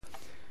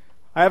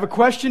I have a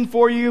question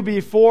for you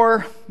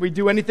before we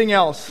do anything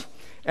else.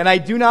 And I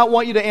do not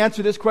want you to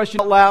answer this question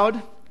out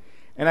loud,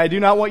 and I do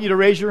not want you to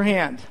raise your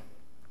hand.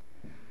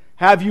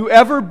 Have you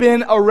ever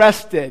been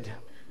arrested?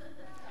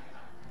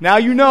 Now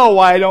you know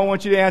why I don't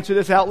want you to answer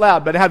this out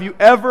loud, but have you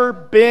ever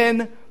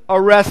been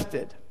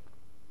arrested?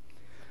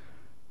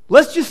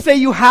 Let's just say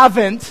you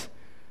haven't,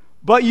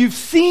 but you've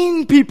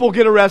seen people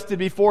get arrested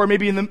before,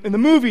 maybe in the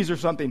movies or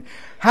something.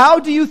 How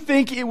do you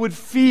think it would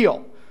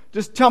feel?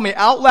 Just tell me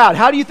out loud,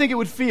 how do you think it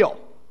would feel?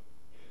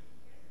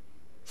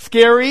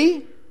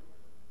 Scary?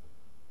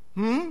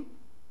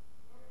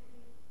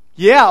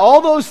 Yeah,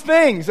 all those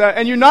things.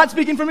 And you're not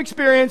speaking from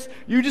experience.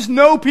 You just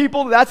know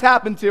people that's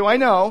happened to, I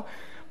know.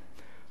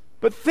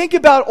 But think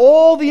about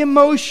all the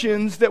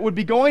emotions that would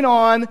be going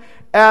on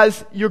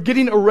as you're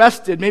getting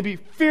arrested. Maybe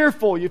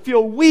fearful, you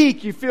feel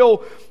weak, you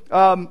feel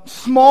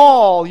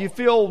small, you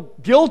feel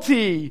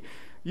guilty,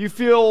 you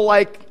feel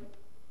like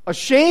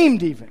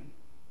ashamed even.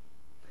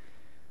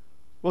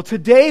 Well,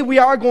 today we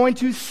are going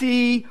to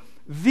see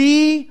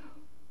the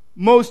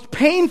most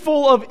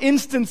painful of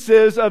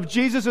instances of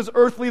Jesus'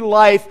 earthly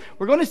life.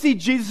 We're going to see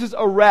Jesus'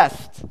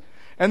 arrest.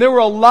 And there were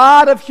a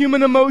lot of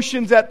human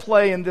emotions at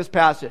play in this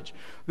passage.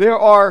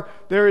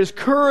 There is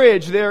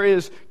courage, there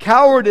is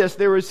cowardice,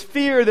 there is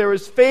fear, there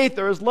is faith,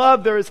 there is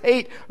love, there is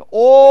hate.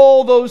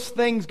 All those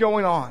things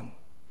going on.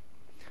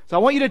 So I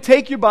want you to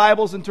take your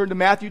Bibles and turn to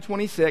Matthew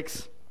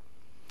 26.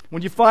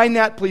 When you find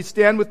that, please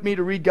stand with me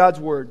to read God's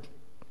Word.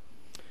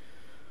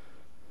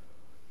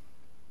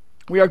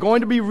 We are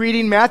going to be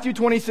reading Matthew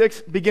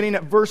 26, beginning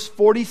at verse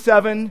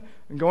 47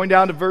 and going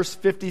down to verse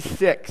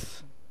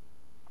 56.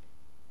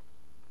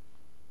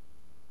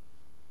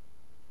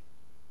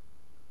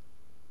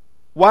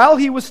 While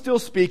he was still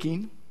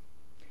speaking,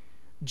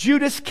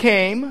 Judas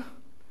came,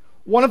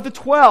 one of the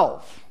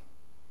 12,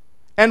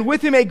 and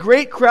with him a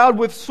great crowd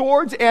with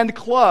swords and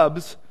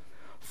clubs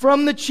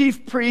from the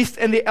chief priests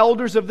and the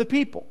elders of the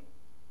people.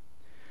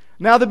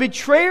 Now the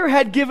betrayer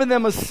had given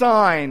them a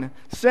sign,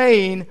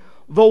 saying,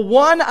 "The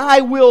one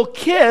I will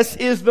kiss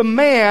is the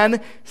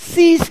man,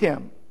 seize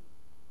him."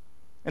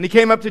 And he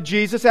came up to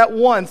Jesus at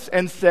once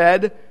and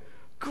said,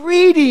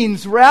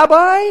 "Greetings,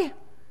 Rabbi,"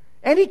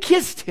 and he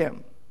kissed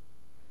him.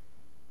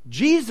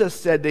 Jesus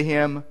said to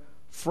him,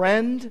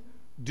 "Friend,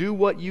 do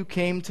what you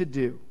came to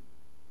do."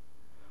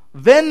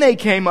 Then they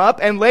came up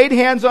and laid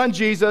hands on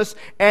Jesus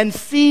and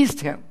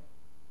seized him.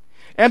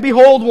 And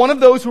behold, one of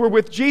those who were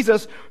with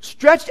Jesus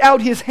stretched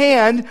out his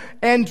hand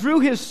and drew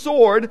his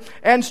sword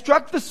and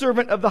struck the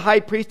servant of the high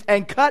priest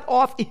and cut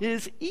off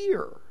his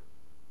ear.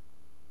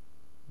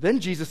 Then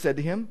Jesus said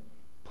to him,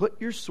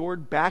 "Put your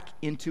sword back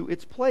into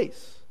its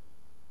place.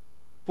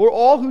 For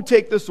all who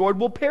take the sword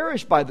will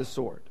perish by the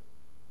sword.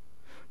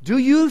 Do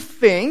you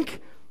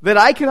think that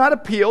I cannot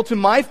appeal to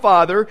my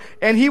Father,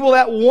 and he will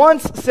at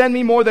once send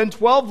me more than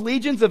 12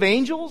 legions of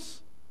angels?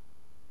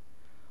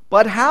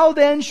 But how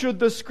then should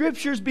the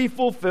Scriptures be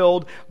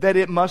fulfilled that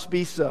it must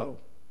be so?"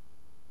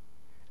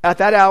 At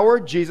that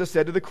hour, Jesus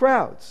said to the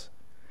crowds,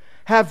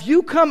 "Have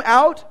you come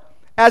out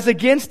as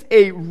against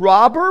a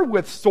robber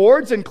with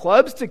swords and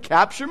clubs to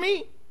capture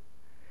me?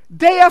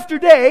 Day after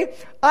day,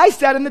 I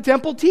sat in the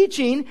temple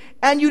teaching,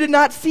 and you did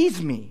not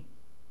seize me.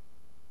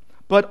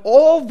 But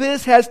all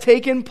this has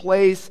taken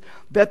place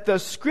that the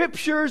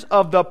Scriptures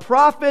of the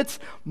prophets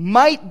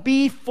might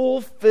be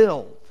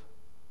fulfilled."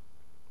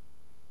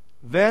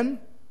 Then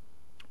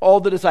all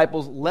the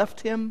disciples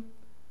left him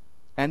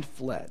and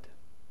fled.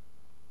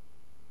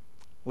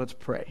 Let's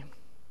pray.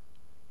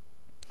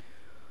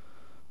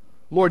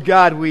 Lord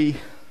God, we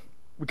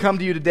come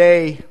to you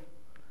today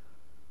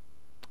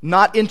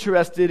not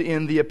interested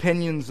in the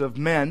opinions of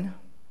men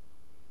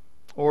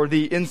or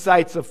the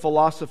insights of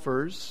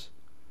philosophers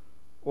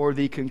or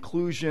the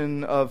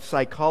conclusion of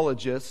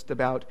psychologists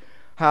about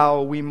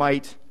how we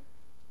might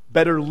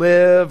better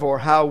live or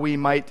how we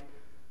might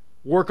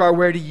work our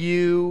way to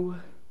you.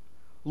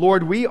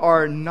 Lord, we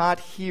are not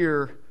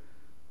here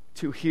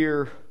to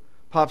hear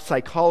pop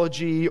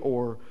psychology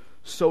or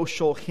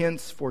social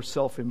hints for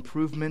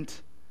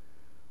self-improvement.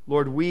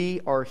 Lord,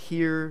 we are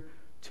here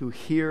to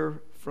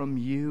hear from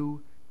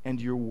you and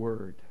your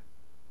word.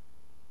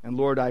 And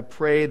Lord, I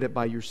pray that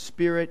by your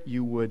Spirit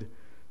you would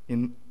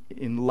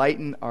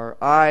enlighten our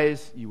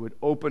eyes, you would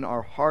open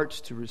our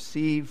hearts to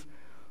receive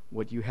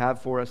what you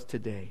have for us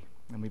today.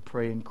 And we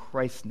pray in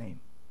Christ's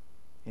name.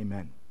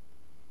 Amen.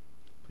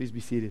 Please be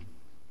seated.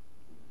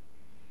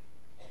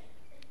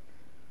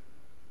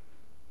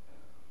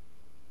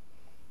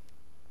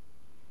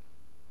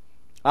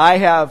 I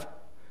have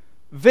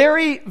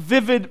very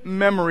vivid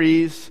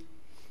memories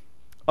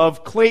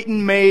of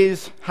Clayton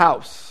May's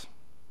house.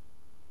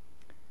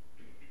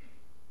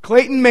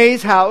 Clayton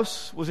May's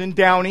house was in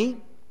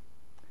Downey.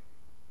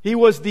 He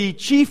was the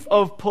chief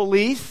of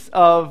police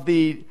of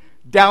the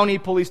Downey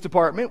Police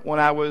Department when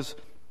I was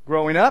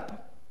growing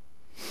up.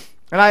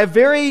 And I have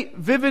very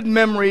vivid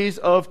memories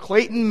of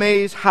Clayton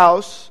May's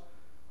house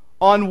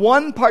on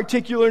one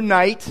particular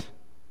night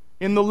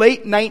in the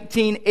late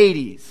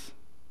 1980s.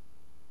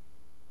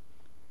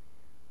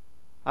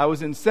 I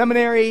was in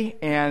seminary,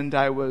 and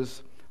I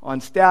was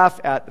on staff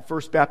at the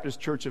First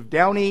Baptist Church of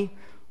Downey,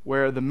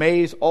 where the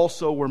Mays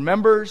also were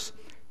members.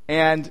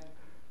 And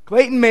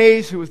Clayton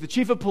Mays, who was the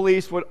chief of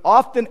police, would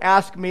often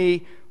ask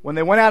me when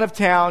they went out of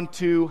town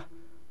to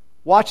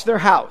watch their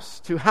house,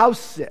 to house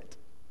sit.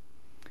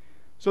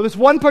 So this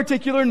one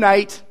particular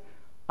night,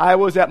 I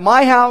was at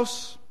my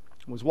house,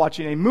 was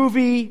watching a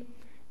movie,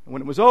 and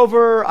when it was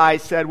over, I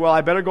said, well, I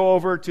better go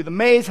over to the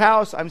Mays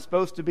house. I'm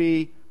supposed to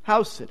be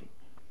house sitting.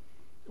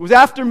 It was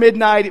after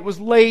midnight. It was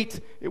late.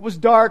 It was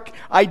dark.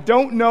 I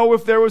don't know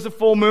if there was a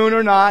full moon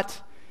or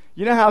not.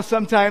 You know how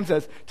sometimes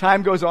as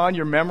time goes on,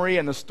 your memory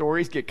and the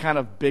stories get kind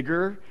of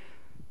bigger?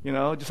 You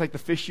know, just like the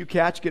fish you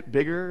catch get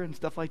bigger and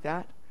stuff like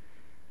that.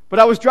 But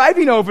I was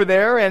driving over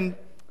there, and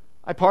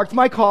I parked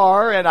my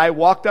car, and I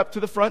walked up to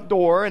the front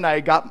door, and I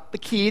got the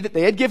key that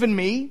they had given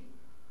me.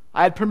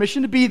 I had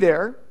permission to be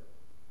there.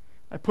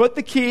 I put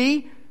the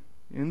key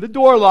in the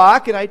door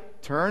lock, and I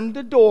turned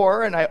the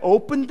door, and I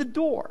opened the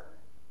door.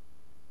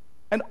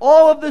 And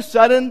all of a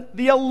sudden,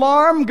 the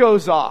alarm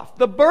goes off.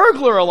 The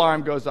burglar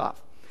alarm goes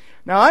off.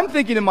 Now, I'm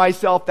thinking to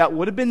myself, that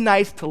would have been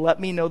nice to let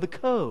me know the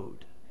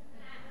code.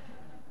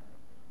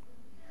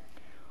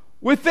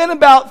 Within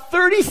about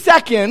 30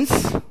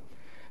 seconds,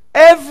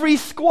 every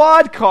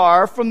squad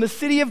car from the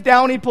City of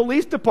Downey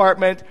Police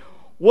Department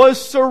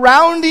was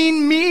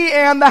surrounding me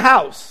and the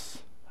house.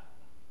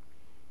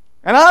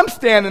 And I'm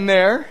standing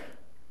there,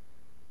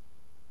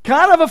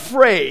 kind of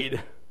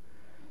afraid.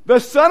 The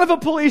son of a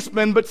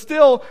policeman, but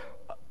still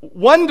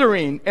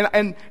wondering.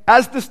 And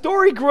as the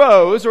story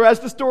grows, or as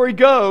the story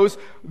goes,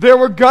 there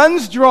were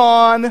guns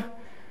drawn.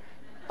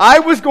 I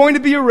was going to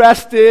be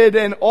arrested,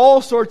 and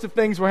all sorts of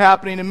things were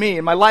happening to me,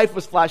 and my life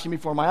was flashing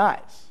before my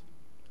eyes.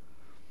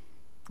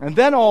 And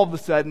then all of a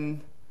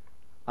sudden,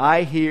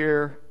 I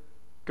hear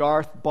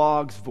Garth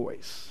Boggs'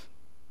 voice.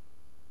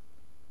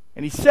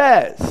 And he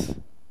says,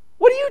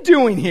 "What are you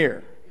doing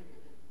here?"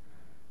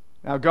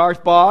 Now,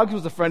 Garth Boggs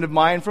was a friend of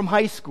mine from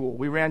high school.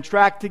 We ran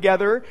track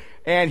together,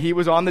 and he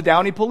was on the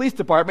Downey Police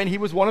Department. He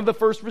was one of the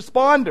first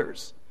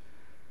responders.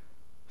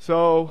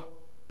 So,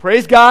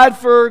 praise God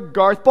for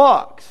Garth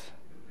Boggs.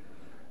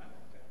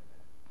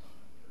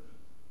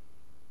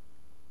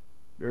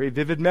 Very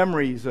vivid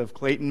memories of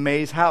Clayton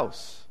May's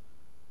house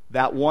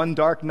that one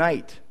dark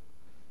night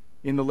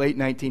in the late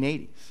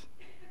 1980s.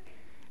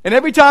 And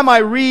every time I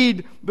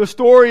read the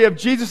story of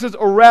Jesus'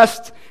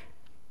 arrest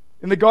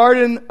in the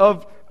Garden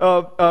of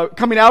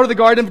coming out of the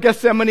Garden of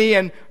Gethsemane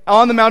and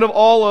on the Mount of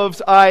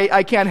Olives,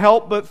 I can't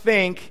help but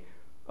think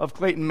of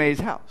Clayton May's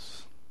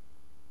house.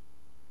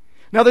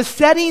 Now, the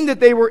setting that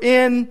they were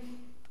in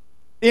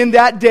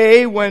that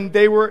day when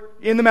they were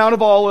in the Mount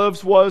of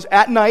Olives was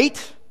at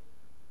night.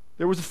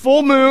 There was a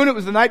full moon. It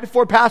was the night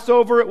before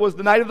Passover. It was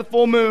the night of the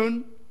full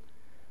moon.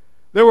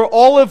 There were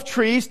olive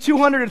trees,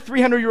 200 and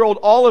 300-year-old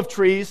olive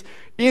trees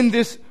in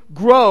this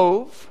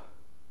grove.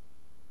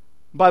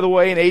 By the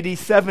way, in AD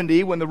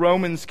 70, when the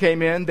Romans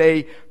came in,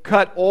 they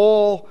cut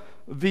all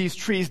these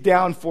trees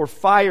down for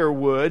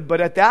firewood.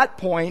 But at that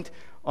point,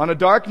 on a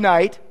dark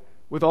night,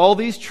 with all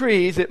these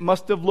trees, it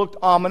must have looked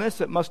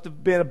ominous. It must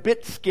have been a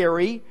bit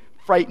scary,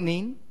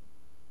 frightening.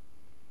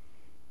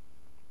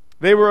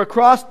 They were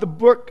across the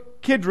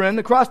brook Kidron,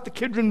 across the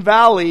Kidron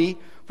Valley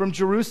from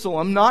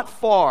Jerusalem, not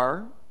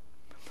far.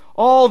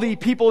 All the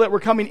people that were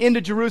coming into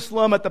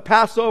Jerusalem at the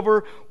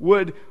Passover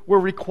were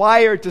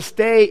required to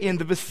stay in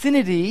the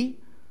vicinity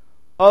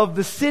of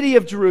the city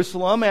of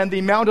Jerusalem, and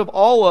the Mount of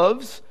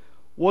Olives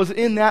was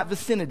in that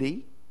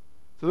vicinity.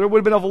 So there would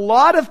have been a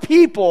lot of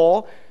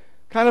people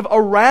kind of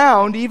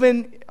around,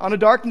 even on a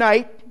dark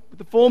night with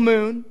the full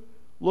moon,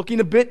 looking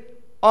a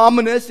bit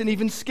ominous and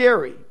even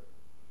scary.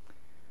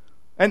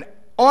 And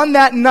on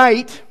that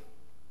night,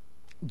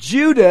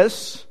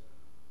 Judas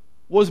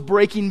was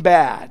breaking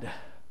bad.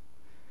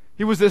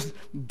 He was this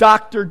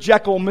Dr.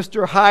 Jekyll,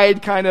 Mr.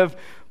 Hyde kind of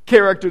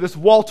character, this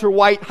Walter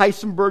White,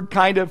 Heisenberg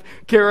kind of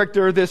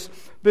character, this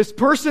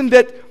person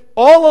that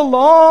all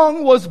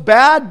along was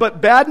bad,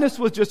 but badness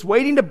was just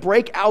waiting to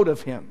break out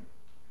of him.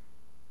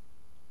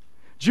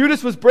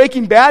 Judas was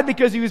breaking bad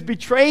because he was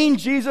betraying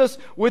Jesus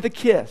with a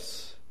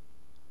kiss.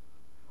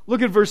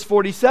 Look at verse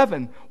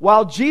 47.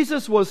 While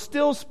Jesus was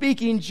still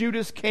speaking,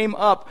 Judas came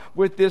up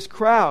with this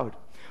crowd.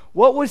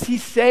 What was he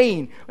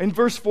saying? In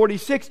verse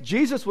 46,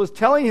 Jesus was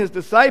telling his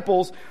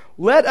disciples,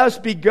 "Let us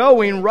be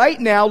going right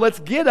now. Let's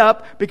get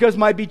up because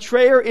my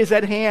betrayer is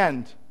at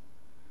hand."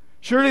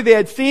 Surely they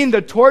had seen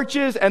the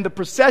torches and the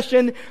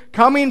procession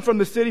coming from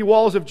the city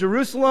walls of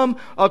Jerusalem,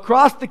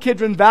 across the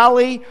Kidron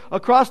Valley,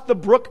 across the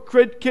brook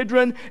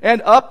Kidron,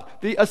 and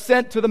up the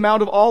ascent to the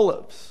Mount of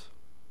Olives.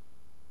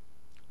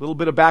 A little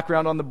bit of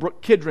background on the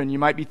brook Kidron. You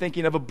might be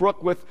thinking of a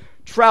brook with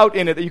trout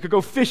in it that you could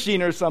go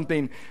fishing or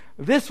something.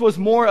 This was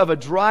more of a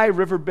dry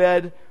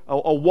riverbed,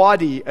 a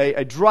wadi,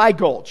 a dry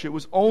gulch. It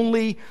was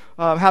only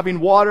having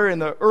water in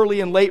the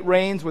early and late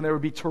rains when there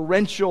would be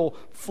torrential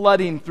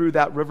flooding through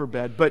that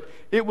riverbed. But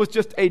it was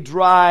just a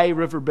dry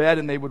riverbed,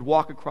 and they would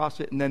walk across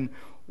it and then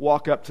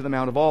walk up to the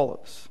Mount of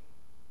Olives.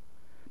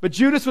 But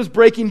Judas was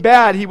breaking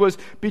bad. He was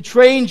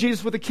betraying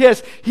Jesus with a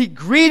kiss. He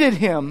greeted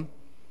him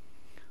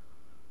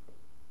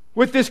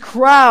with this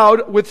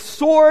crowd with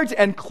swords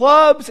and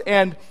clubs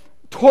and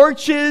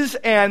torches,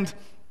 and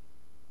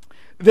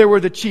there were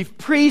the chief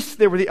priests,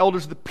 there were the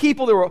elders of the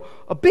people, there were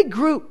a big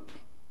group.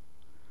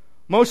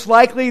 Most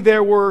likely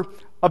there were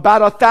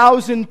about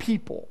 1,000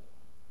 people.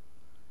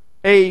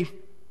 A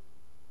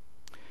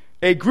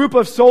group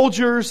of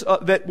soldiers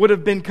that would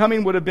have been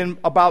coming would have been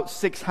about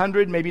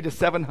 600, maybe to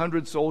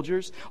 700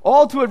 soldiers,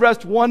 all to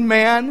arrest one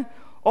man,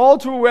 all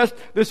to arrest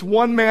this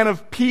one man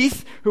of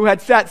peace who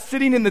had sat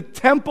sitting in the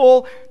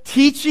temple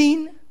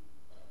teaching.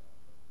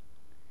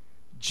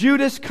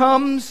 Judas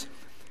comes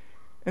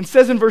and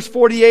says in verse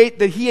 48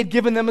 that he had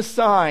given them a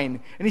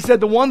sign. And he said,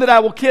 the one that I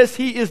will kiss,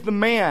 he is the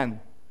man.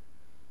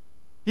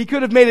 He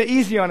could have made it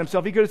easy on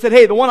himself. He could have said,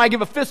 hey, the one I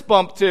give a fist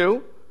bump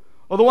to,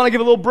 or the one I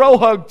give a little bro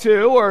hug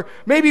to, or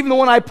maybe even the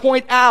one I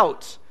point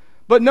out.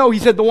 But no, he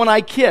said the one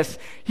I kiss.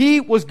 He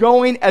was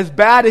going as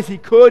bad as he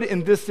could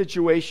in this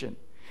situation.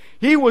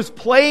 He was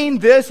playing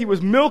this, he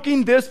was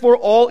milking this for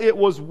all it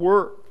was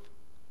worth.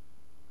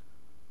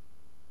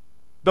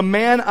 The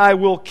man I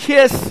will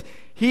kiss,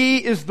 he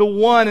is the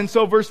one. And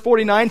so verse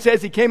 49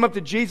 says he came up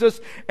to Jesus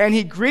and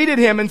he greeted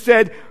him and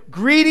said,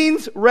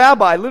 greetings,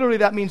 Rabbi. Literally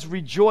that means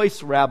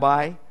rejoice,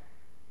 Rabbi.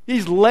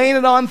 He's laying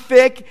it on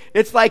thick.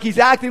 It's like he's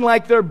acting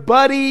like they're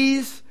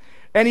buddies.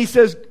 And he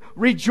says,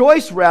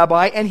 rejoice,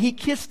 Rabbi. And he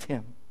kissed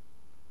him.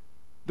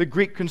 The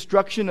Greek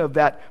construction of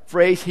that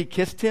phrase, he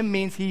kissed him,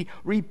 means he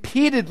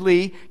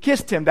repeatedly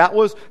kissed him. That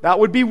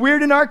would be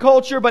weird in our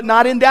culture, but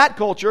not in that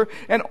culture.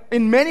 And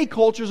in many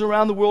cultures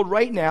around the world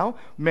right now,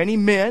 many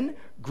men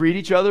greet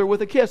each other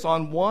with a kiss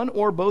on one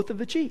or both of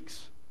the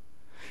cheeks.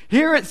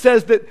 Here it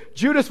says that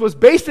Judas was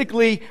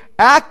basically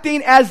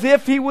acting as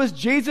if he was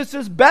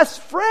Jesus'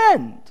 best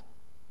friend.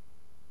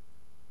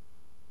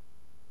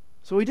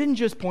 So he didn't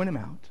just point him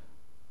out,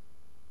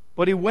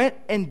 but he went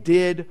and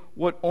did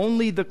what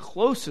only the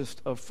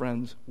closest of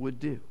friends would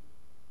do.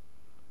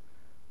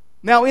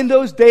 Now, in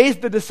those days,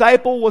 the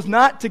disciple was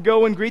not to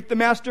go and greet the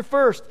master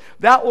first.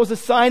 That was a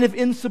sign of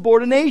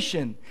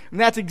insubordination. And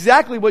that's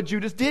exactly what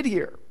Judas did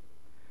here.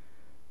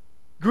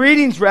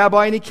 Greetings,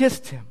 Rabbi, and he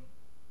kissed him.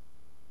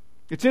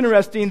 It's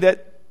interesting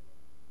that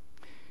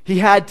he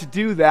had to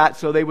do that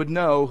so they would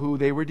know who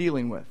they were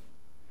dealing with.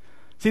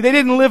 See, they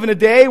didn't live in a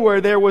day where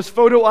there was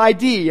photo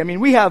ID. I mean,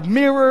 we have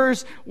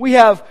mirrors, we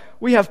have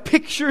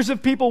pictures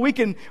of people. We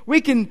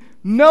can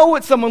know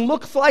what someone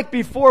looks like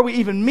before we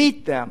even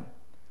meet them.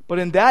 But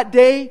in that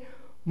day,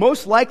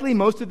 most likely,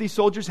 most of these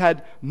soldiers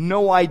had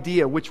no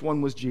idea which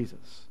one was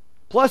Jesus.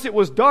 Plus, it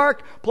was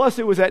dark. Plus,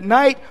 it was at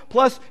night.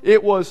 Plus,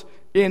 it was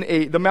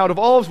in the Mount of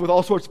Olives with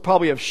all sorts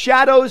probably of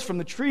shadows from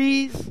the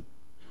trees.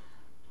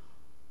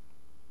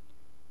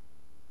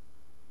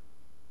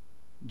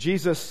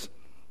 Jesus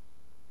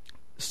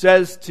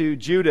says to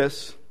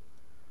Judas,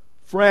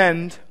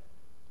 friend,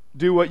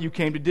 do what you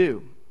came to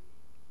do.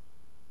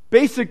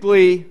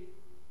 Basically,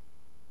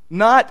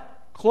 not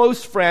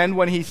close friend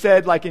when he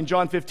said, like in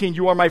John 15,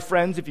 you are my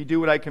friends if you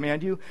do what I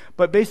command you.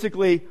 But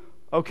basically,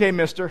 okay,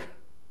 mister,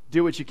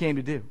 do what you came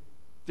to do.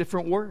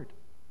 Different word.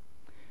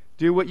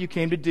 Do what you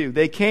came to do.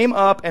 They came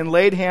up and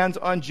laid hands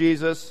on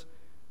Jesus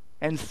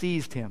and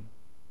seized him.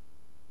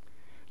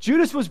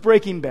 Judas was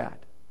breaking bad.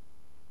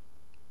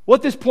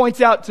 What this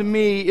points out to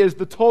me is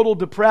the total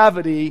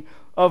depravity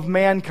of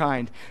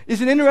mankind.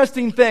 It's an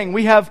interesting thing.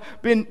 We have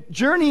been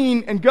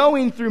journeying and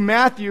going through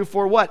Matthew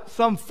for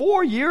some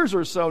 4 years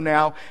or so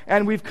now,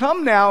 and we've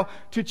come now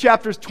to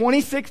chapters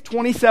 26,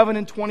 27,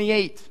 and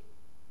 28.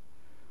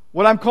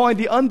 What I'm calling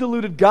the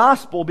undiluted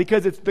gospel,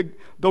 because it's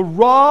the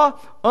raw,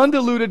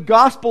 undiluted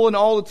gospel in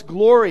all its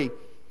glory.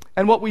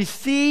 And what we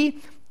see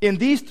in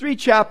these 3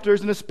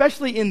 chapters, and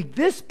especially in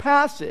this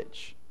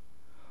passage,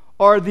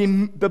 are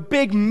the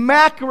big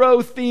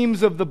macro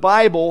themes of the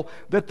Bible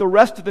that the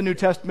rest of the New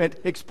Testament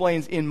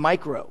explains in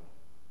micro.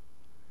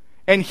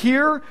 And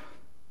here,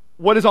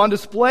 what is on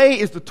display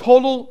is the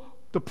total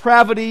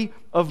depravity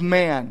of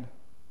man.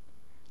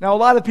 Now, a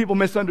lot of people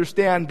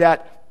misunderstand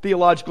that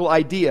theological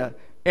idea,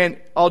 and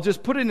I'll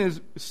just put it in as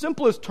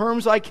simplest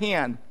terms I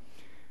can.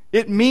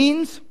 It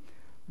means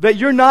that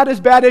you're not as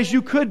bad as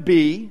you could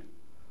be,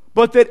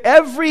 but that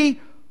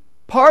every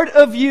part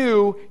of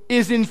you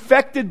is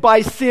infected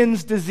by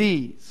sin's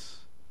disease.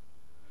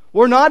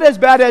 We're not as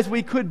bad as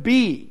we could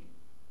be,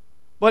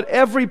 but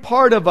every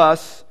part of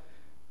us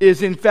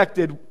is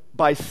infected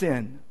by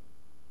sin.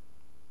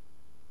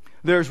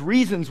 There's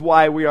reasons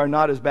why we are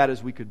not as bad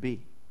as we could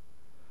be.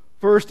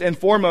 First and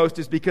foremost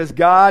is because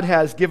God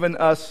has given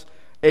us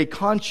a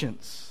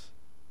conscience.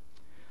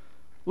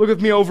 Look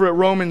with me over at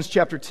Romans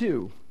chapter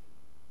 2.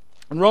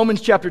 In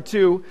Romans chapter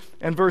 2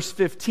 and verse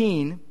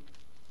 15,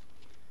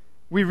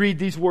 we read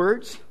these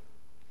words.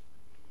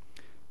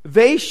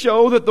 They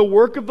show that the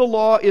work of the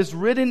law is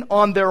written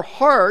on their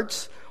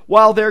hearts,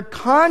 while their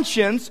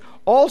conscience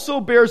also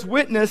bears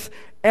witness,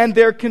 and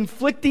their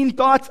conflicting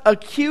thoughts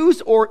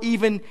accuse or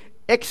even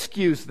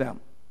excuse them.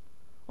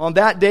 On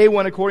that day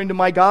when, according to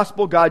my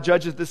gospel, God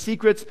judges the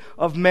secrets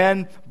of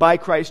men by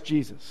Christ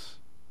Jesus.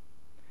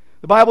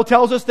 The Bible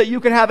tells us that you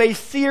can have a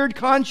seared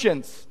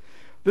conscience,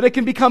 that it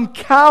can become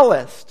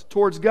calloused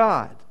towards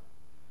God.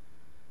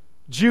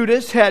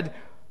 Judas had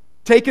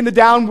taken the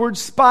downward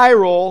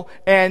spiral,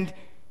 and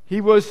he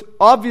was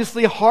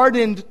obviously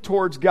hardened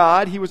towards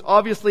God. He was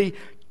obviously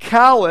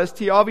calloused.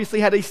 He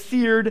obviously had a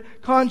seared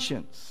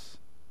conscience.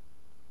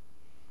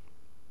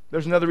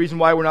 There's another reason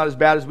why we're not as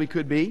bad as we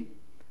could be.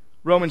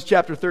 Romans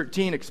chapter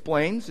 13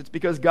 explains it's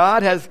because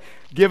God has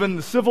given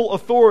the civil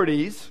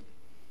authorities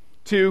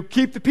to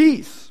keep the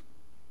peace.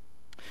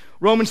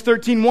 Romans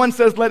 13:1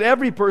 says, "Let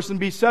every person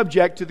be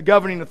subject to the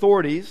governing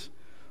authorities,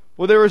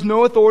 for there is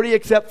no authority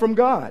except from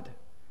God,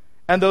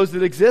 and those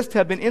that exist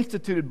have been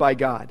instituted by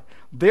God.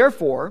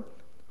 Therefore,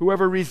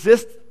 whoever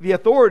resists the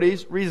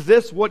authorities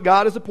resists what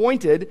God has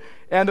appointed,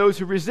 and those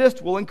who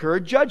resist will incur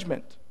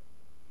judgment.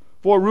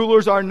 For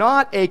rulers are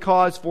not a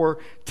cause for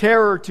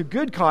terror to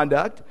good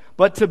conduct,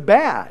 but to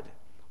bad.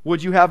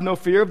 Would you have no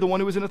fear of the one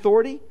who is in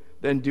authority?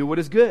 Then do what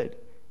is good,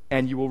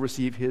 and you will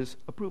receive his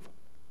approval.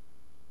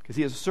 Because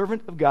he is a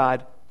servant of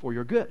God for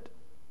your good."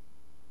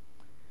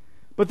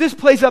 But this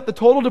plays up the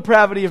total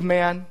depravity of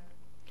man.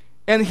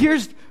 And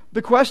here's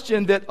the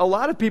question that a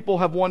lot of people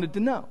have wanted to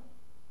know.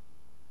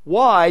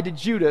 Why did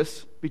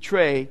Judas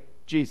betray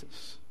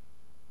Jesus?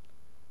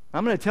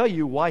 I'm going to tell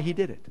you why he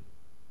did it.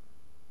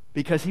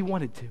 Because he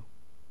wanted to.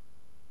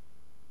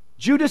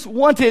 Judas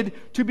wanted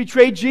to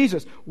betray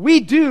Jesus. We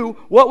do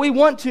what we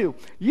want to.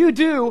 You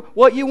do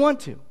what you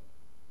want to.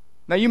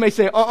 Now you may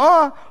say,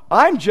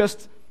 I'm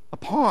just a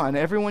pawn.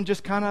 Everyone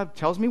just kind of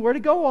tells me where to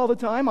go all the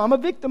time. I'm a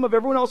victim of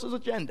everyone else's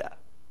agenda.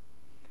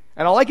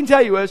 And all I can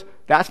tell you is,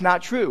 that's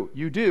not true.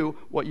 You do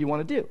what you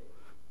want to do.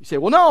 You say,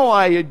 well, no,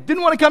 I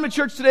didn't want to come to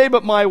church today,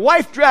 but my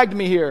wife dragged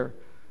me here.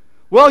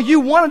 Well,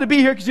 you wanted to be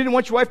here because you didn't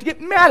want your wife to get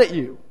mad at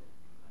you.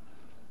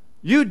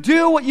 You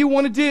do what you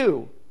want to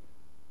do.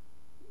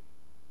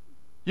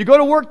 You go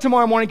to work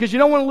tomorrow morning because you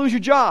don't want to lose your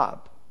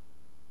job.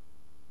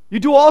 You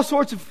do all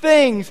sorts of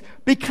things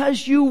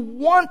because you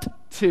want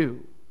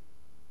to.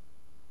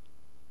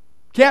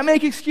 Can't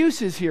make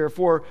excuses here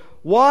for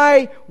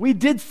why we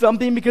did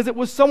something because it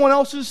was someone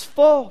else's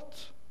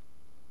fault.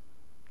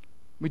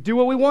 We do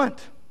what we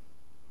want.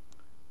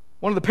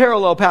 One of the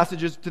parallel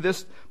passages to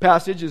this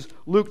passage is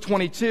Luke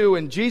 22,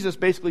 and Jesus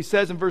basically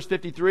says in verse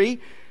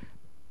 53,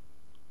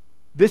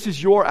 "This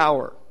is your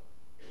hour."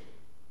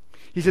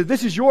 He says,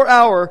 "This is your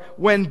hour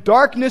when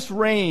darkness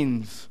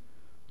reigns."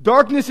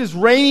 Darkness is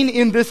reigning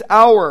in this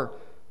hour.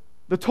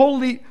 The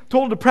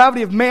total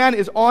depravity of man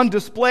is on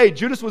display.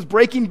 Judas was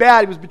breaking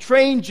bad. He was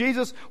betraying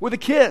Jesus with a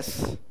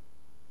kiss.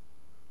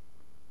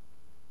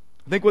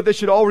 I think what this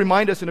should all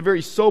remind us in a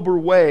very sober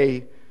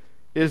way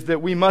is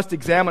that we must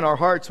examine our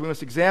hearts. We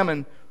must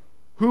examine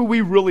who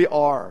we really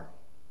are.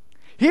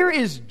 Here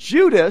is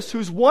Judas,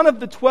 who's one of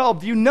the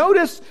 12. Do you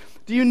notice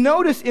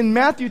in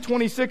Matthew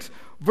 26,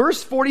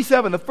 verse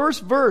 47, the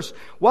first verse,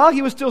 while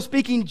he was still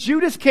speaking,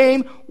 Judas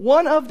came,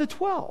 one of the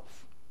 12.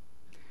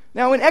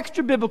 Now, in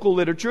extra-biblical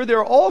literature, there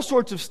are all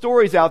sorts of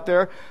stories out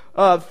there,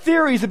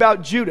 theories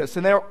about Judas,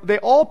 and they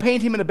all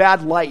paint him in a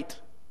bad light.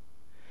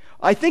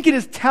 I think it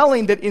is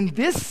telling that in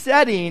this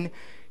setting,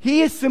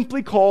 he is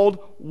simply called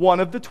one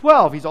of the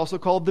 12. He's also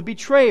called the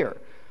betrayer.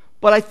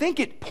 But I think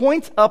it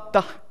points up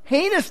the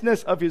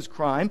heinousness of his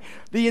crime,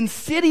 the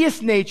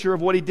insidious nature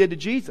of what he did to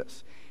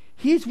Jesus.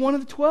 He's one of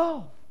the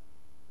 12.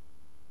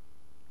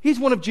 He's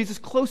one of Jesus'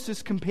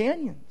 closest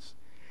companions.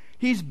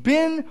 He's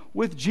been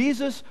with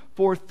Jesus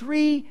for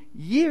 3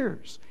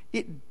 years.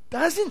 It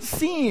doesn't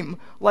seem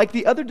like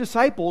the other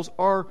disciples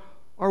are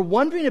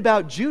wondering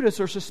about Judas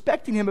or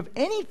suspecting him of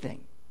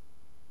anything.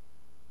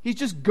 He's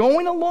just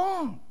going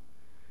along.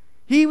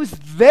 He was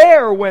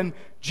there when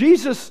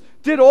Jesus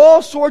did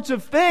all sorts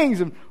of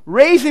things, and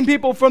raising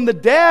people from the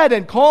dead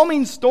and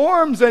calming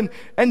storms and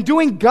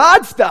doing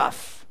God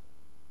stuff.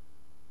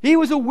 He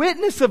was a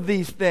witness of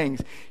these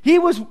things. He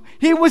was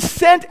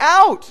sent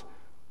out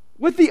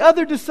with the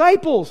other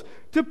disciples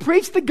to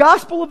preach the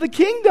gospel of the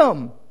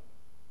kingdom.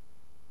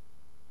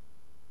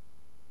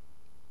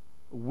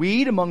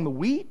 Weed among the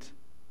wheat.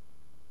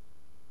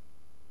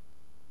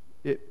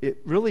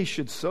 It really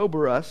should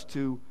sober us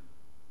to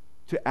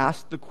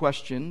ask the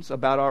questions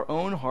about our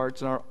own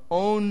hearts and our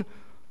own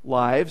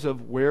lives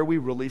of where we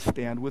really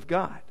stand with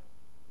God.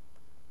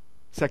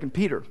 2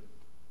 Peter,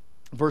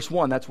 verse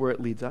 1, that's where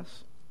it leads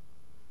us.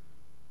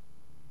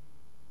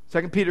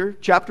 2 Peter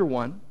chapter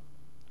 1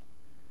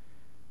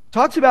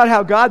 talks about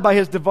how God, by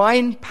his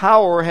divine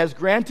power, has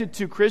granted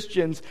to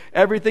Christians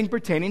everything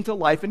pertaining to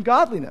life and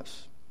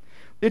godliness.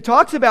 It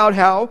talks about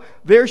how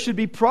there should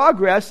be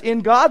progress in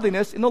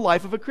godliness in the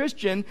life of a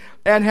Christian,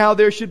 and how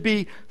there should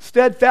be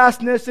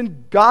steadfastness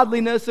and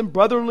godliness and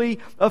brotherly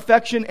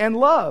affection and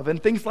love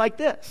and things like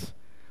this.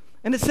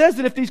 And it says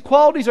that if these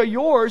qualities are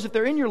yours, if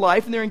they're in your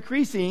life and they're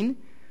increasing,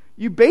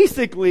 you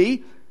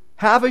basically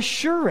have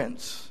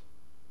assurance.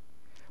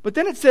 But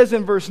then it says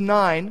in verse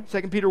 9,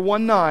 2 Peter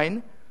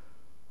 1:9,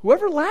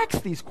 whoever lacks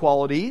these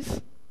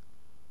qualities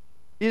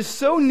is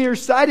so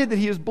nearsighted that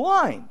he is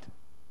blind,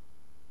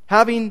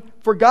 having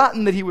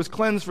forgotten that he was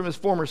cleansed from his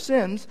former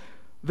sins.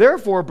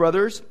 Therefore,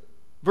 brothers,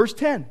 verse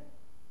 10,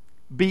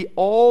 be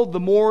all the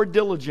more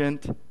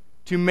diligent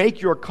to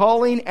make your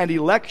calling and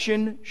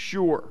election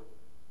sure.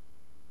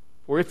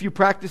 For if you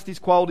practice these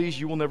qualities,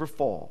 you will never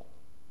fall.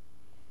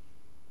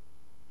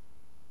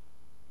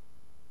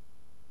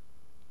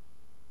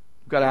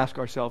 We've got to ask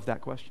ourselves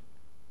that question.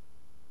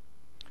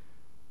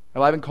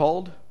 Have I been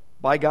called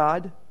by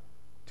God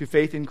to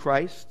faith in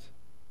Christ?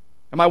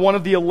 Am I one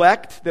of the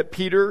elect that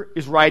Peter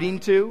is writing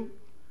to?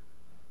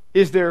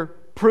 Is there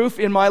proof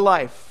in my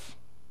life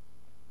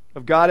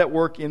of God at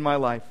work in my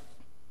life?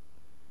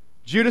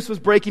 Judas was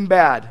breaking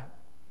bad,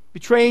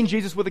 betraying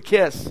Jesus with a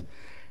kiss.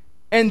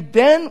 And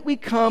then we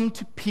come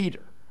to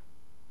Peter.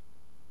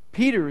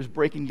 Peter is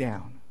breaking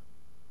down.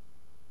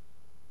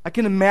 I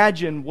can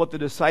imagine what the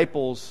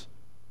disciples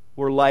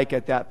were like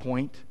at that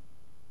point.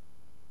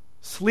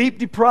 Sleep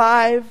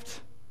deprived,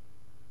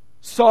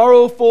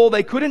 sorrowful.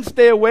 They couldn't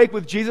stay awake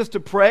with Jesus to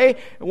pray.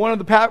 And one of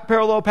the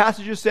parallel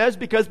passages says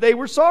because they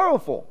were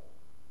sorrowful.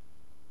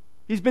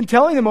 He's been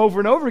telling them over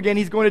and over again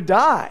he's going to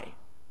die.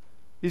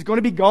 He's going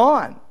to be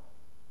gone.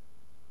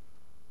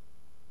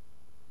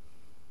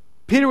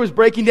 Peter was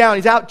breaking down.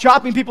 He's out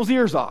chopping people's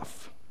ears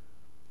off.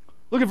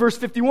 Look at verse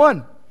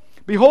 51.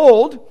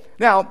 Behold,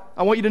 now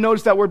I want you to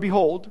notice that word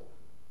behold.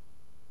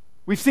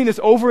 We've seen this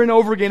over and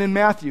over again in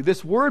Matthew.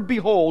 This word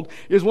behold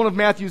is one of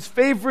Matthew's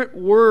favorite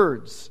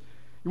words.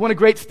 You want a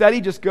great study?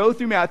 Just go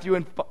through Matthew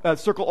and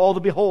circle all the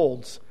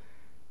beholds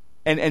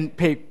and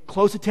pay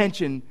close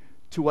attention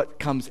to what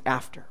comes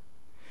after.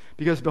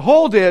 Because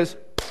behold is,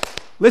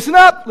 listen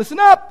up,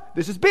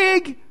 this is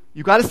big.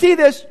 You got to see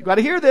this, you got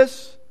to hear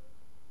this.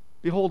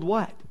 Behold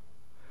what?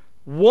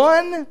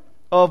 One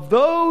of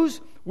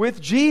those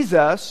with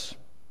Jesus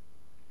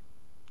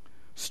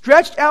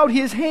stretched out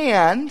his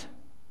hand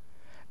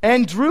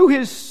and drew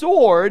his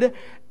sword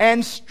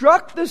and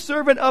struck the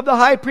servant of the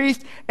high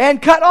priest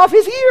and cut off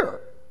his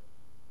ear.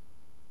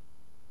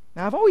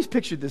 Now, I've always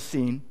pictured this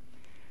scene,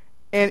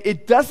 and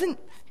it doesn't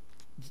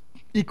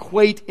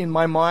equate in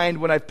my mind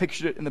when I've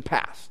pictured it in the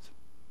past.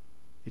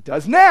 It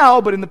does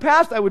now, but in the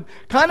past I would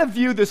kind of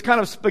view this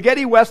kind of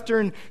spaghetti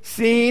western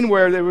scene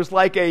where there was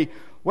like a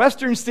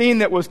western scene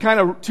that was kind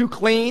of too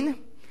clean,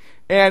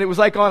 and it was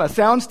like on a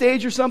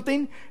soundstage or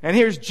something, and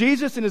here's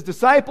Jesus and his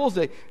disciples.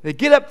 They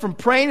get up from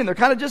praying, and they're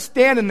kind of just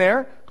standing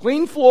there,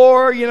 clean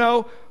floor,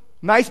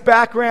 nice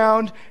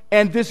background,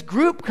 and this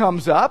group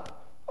comes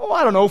up,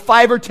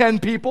 5 or 10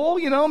 people,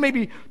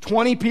 maybe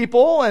 20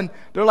 people, and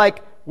they're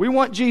like, we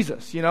want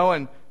Jesus,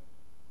 and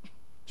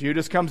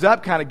Judas comes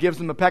up, kind of gives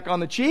them a peck on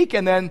the cheek,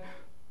 and then,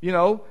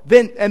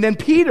 then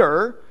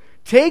Peter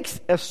takes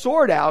a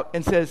sword out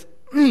and says,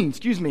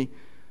 excuse me,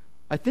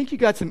 I think you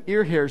got some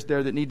ear hairs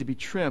there that need to be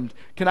trimmed.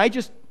 Can I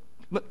just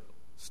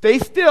stay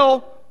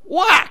still?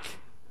 Whack!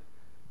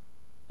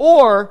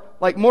 Or,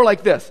 more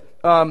like this.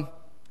 I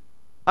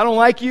don't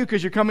like you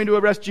because you're coming to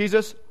arrest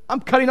Jesus. I'm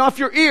cutting off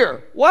your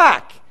ear.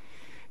 Whack!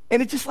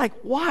 And it's just like,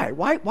 why?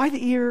 Why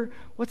the ear?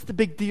 What's the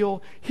big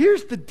deal?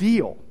 Here's the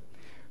deal.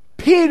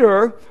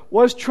 Peter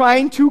was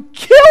trying to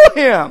kill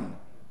him.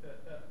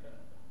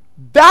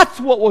 That's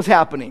what was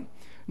happening.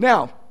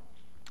 Now,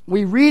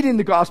 we read in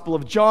the Gospel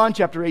of John,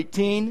 chapter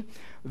 18,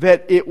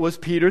 that it was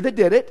Peter that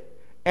did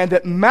it, and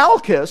that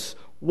Malchus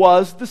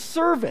was the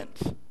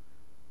servant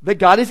that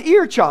got his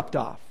ear chopped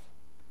off.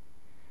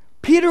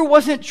 Peter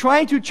wasn't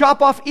trying to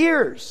chop off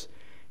ears.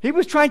 He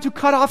was trying to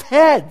cut off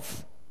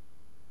heads.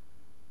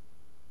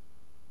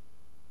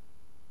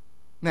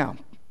 Now,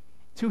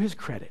 to his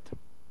credit,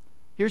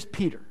 here's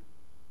Peter,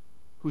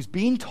 who's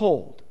being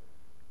told,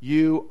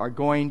 you are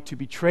going to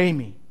betray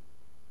me.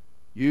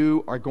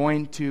 You are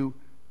going to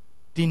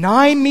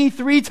deny me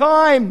 3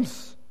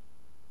 times.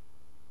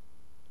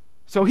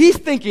 So he's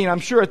thinking, I'm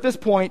sure at this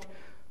point,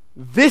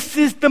 this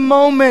is the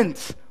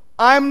moment.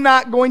 I'm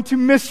not going to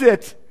miss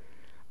it.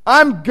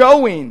 I'm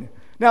going.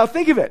 Now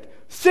think of it.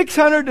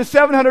 600 to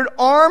 700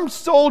 armed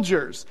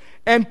soldiers.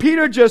 And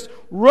Peter just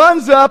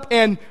runs up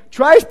and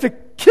tries to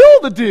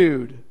kill the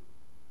dude.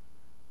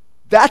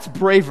 That's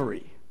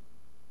bravery.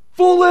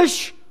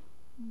 Foolish,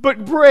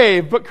 but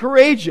brave, but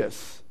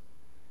courageous.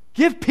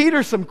 Give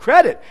Peter some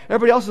credit.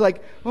 Everybody else is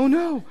like, oh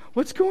no,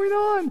 what's going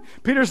on?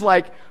 Peter's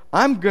like,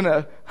 I'm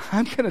gonna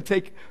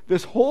take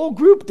this whole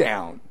group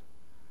down.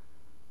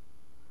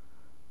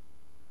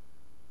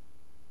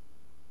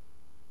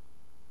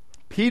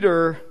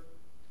 Peter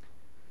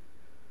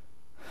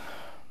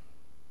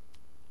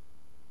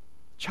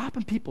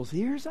chopping people's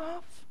ears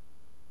off?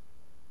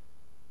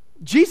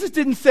 Jesus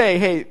didn't say,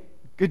 hey,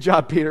 good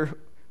job, Peter.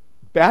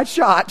 Bad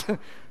shot,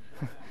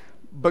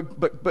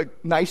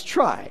 but nice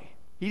try.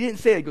 He didn't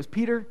say that. He goes,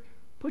 Peter,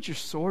 put your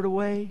sword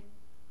away.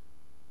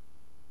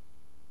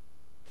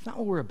 It's not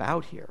what we're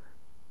about here.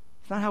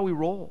 It's not how we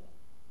roll.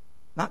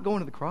 Not going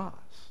to the cross.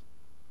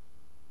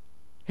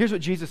 Here's what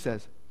Jesus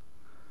says.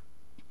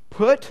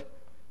 Put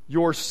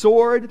your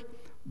sword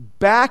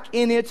back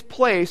in its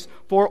place,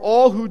 for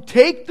all who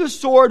take the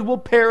sword will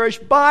perish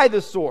by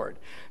the sword.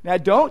 Now,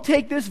 don't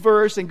take this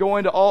verse and go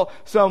into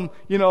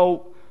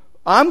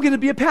I'm going to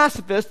be a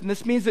pacifist, and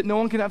this means that no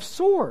one can have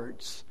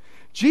swords.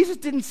 Jesus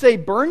didn't say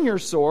burn your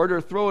sword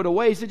or throw it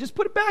away. He said just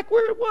put it back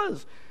where it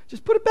was.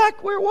 Just put it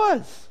back where it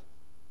was.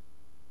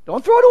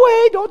 Don't throw it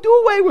away. Don't do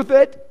away with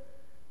it.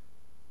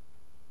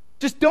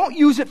 Just don't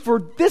use it for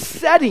this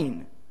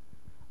setting.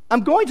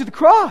 I'm going to the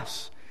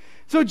cross.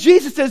 So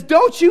Jesus says,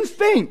 don't you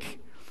think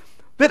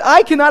that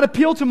I cannot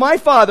appeal to my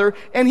Father,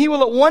 and He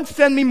will at once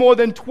send me more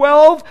than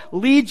 12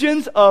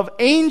 legions of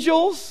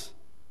angels?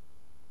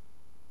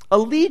 A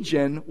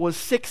legion was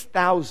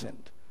 6,000.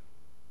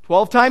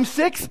 12 times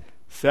 6,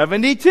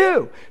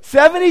 72.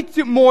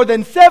 72, more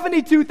than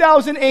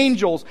 72,000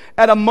 angels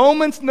at a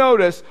moment's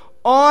notice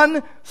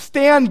on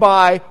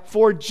standby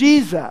for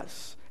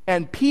Jesus.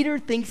 And Peter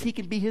thinks he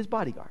can be his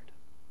bodyguard.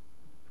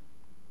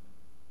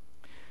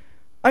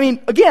 I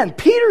mean, again,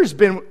 Peter's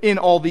been in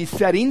all these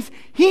settings.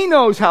 He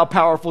knows how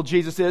powerful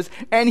Jesus is,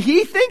 and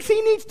he thinks he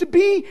needs to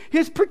be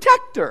his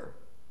protector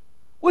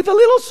with a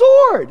little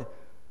sword.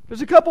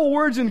 There's a couple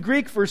words in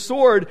Greek for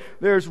sword.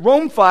 There's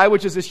rhomphi,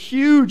 which is this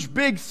huge,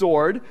 big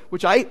sword,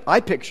 which I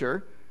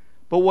picture.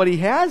 But what he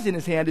has in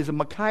his hand is a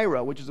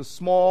machaira, which is a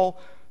small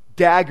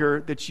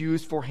dagger that's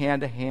used for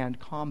hand-to-hand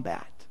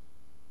combat.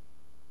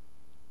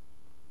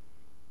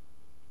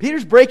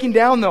 Peter's breaking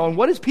down, though, and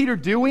what is Peter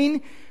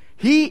doing?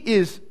 He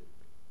is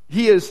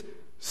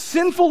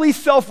sinfully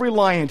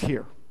self-reliant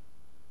here.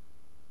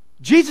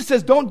 Jesus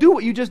says, don't do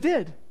what you just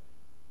did.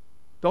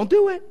 Don't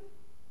do it.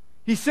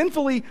 He's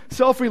sinfully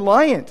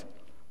self-reliant.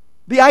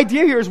 The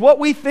idea here is what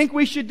we think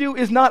we should do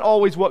is not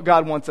always what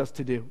God wants us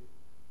to do.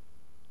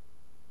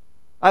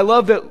 I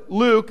love that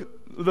Luke,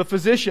 the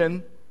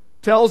physician,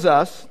 tells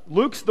us,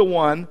 Luke's the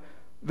one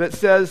that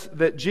says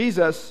that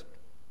Jesus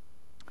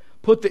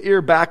put the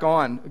ear back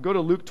on. Go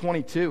to Luke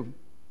 22.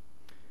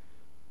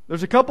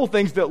 There's a couple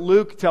things that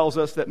Luke tells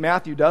us that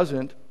Matthew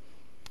doesn't.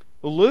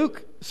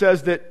 Luke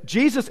says that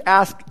Jesus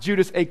asked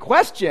Judas a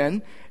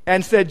question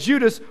and said,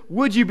 Judas,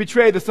 would you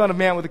betray the Son of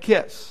Man with a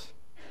kiss?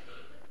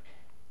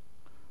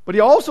 But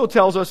he also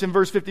tells us in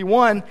verse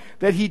 51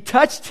 that he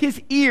touched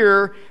his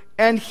ear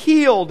and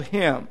healed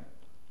him.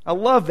 I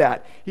love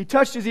that. He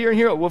touched his ear and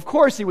healed him. Well, of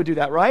course he would do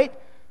that, right?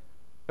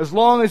 As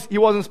long as he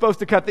wasn't supposed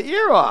to cut the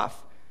ear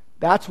off.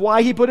 That's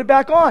why he put it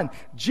back on.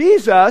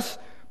 Jesus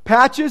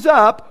patches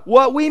up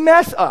what we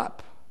mess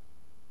up.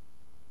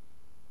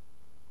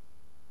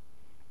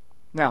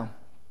 Now,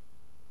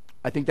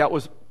 I think that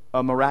was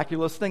a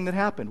miraculous thing that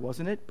happened,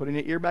 wasn't it? Putting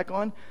the ear back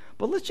on.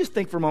 But let's just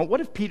think for a moment, what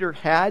if Peter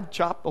had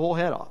chopped the whole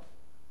head off?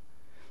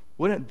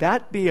 Wouldn't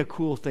that be a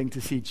cool thing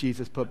to see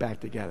Jesus put back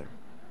together?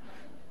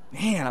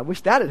 Man, I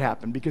wish that had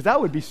happened, because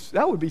that would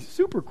be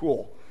super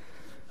cool.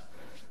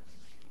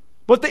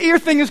 But the ear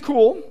thing is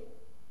cool.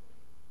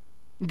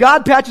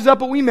 God patches up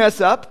what we mess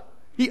up.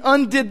 He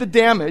undid the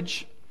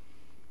damage.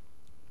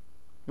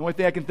 The only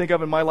thing I can think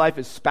of in my life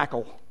is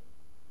spackle.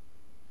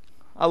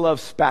 I love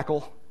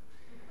spackle.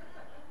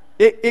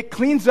 It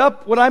cleans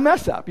up what I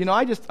mess up.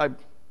 I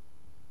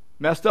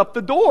messed up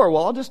the door.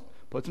 Well, I'll just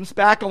put some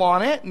spackle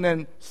on it and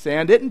then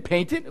sand it and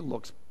paint it. It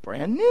looks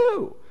brand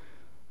new.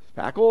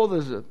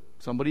 Spackle,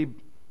 somebody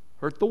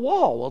hurt the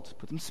wall. Well, just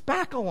put some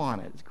spackle on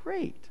it. It's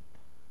great.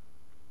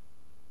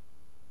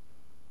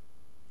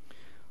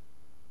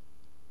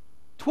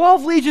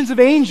 "12 legions of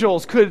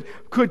angels could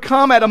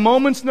come at a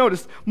moment's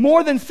notice.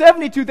 More than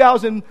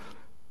 72,000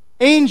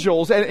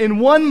 angels in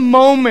one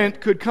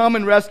moment could come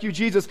and rescue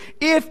Jesus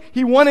if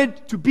he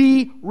wanted to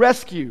be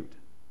rescued.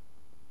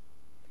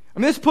 I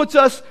mean, this puts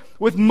us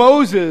with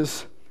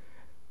Moses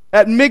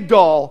at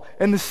Migdol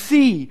and the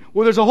sea,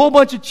 where there's a whole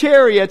bunch of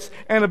chariots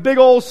and a big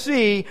old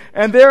sea,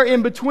 and they're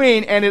in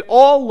between, and it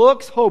all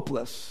looks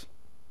hopeless.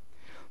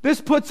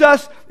 This puts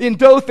us in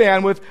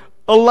Dothan with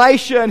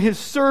Elisha and his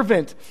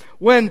servant,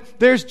 when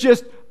there's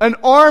just an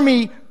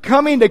army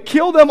coming to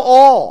kill them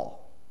all.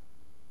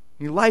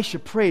 Elisha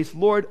prays,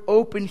 Lord,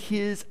 open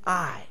his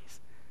eyes,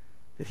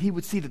 that he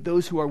would see that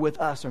those who are with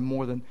us are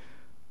more than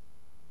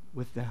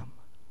with them.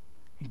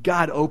 And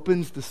God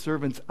opens the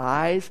servant's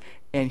eyes,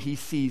 and he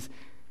sees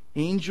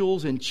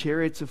angels and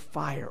chariots of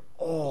fire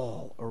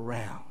all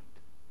around.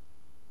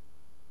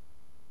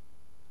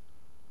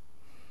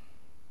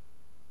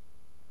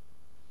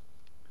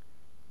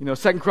 You know,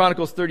 2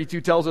 Chronicles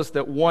 32 tells us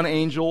that one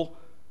angel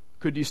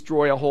could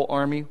destroy a whole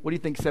army. What do you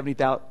think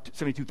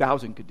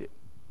 72,000 could do?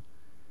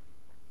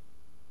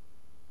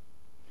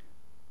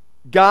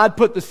 God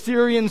put the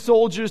Syrian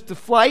soldiers to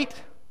flight.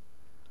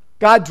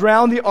 God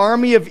drowned the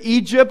army of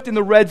Egypt in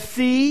the Red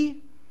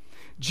Sea.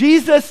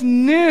 Jesus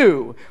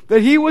knew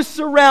that he was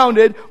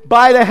surrounded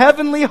by the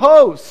heavenly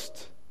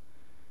host.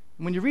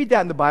 And when you read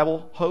that in the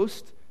Bible,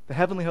 host, the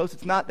heavenly host,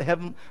 it's not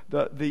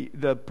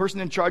the person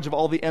in charge of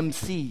all the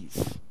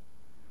MCs.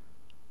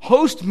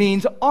 Host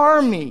means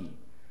army.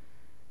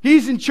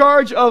 He's in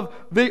charge of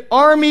the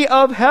army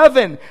of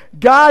heaven.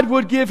 God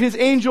would give his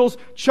angels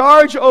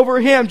charge over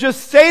him.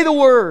 Just say the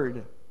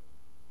word.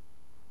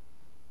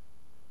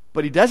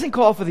 But he doesn't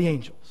call for the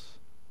angels.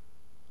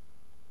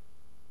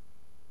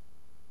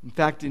 In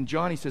fact, in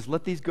John, he says,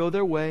 let these go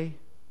their way.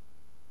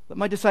 Let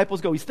my disciples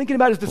go. He's thinking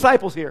about his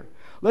disciples here.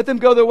 Let them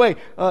go their way.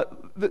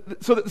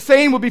 So that the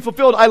saying would be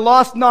fulfilled, I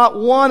lost not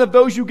one of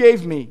those you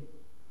gave me.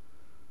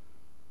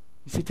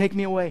 You say, take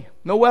me away.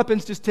 No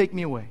weapons, just take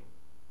me away.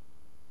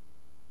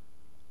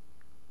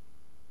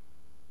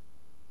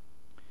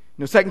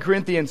 2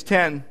 Corinthians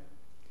 10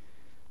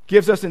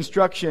 gives us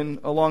instruction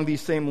along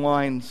these same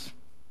lines.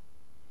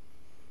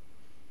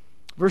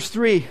 Verse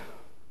 3,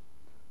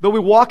 though we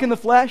walk in the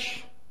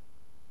flesh,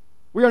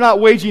 we are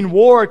not waging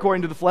war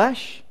according to the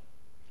flesh.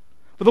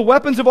 For the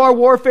weapons of our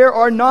warfare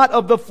are not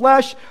of the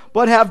flesh,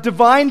 but have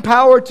divine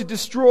power to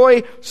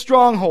destroy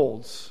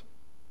strongholds.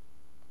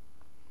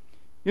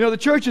 The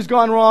church has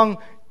gone wrong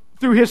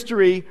through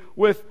history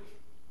with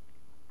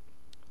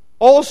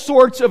all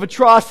sorts of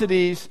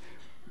atrocities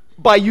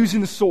by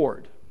using the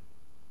sword.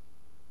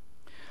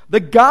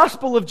 The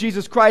gospel of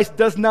Jesus Christ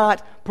does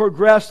not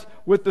progress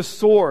with the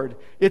sword.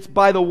 It's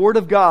by the word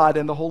of God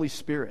and the Holy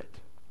Spirit.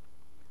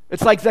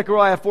 It's like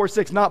Zechariah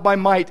 4:6, not by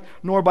might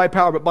nor by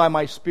power, but by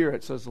my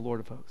Spirit, says the Lord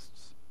of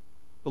hosts.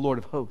 The Lord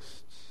of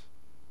hosts.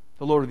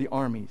 The Lord of the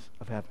armies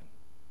of heaven.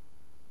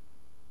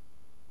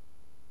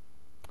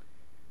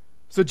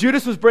 So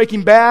Judas was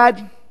breaking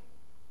bad.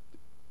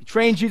 He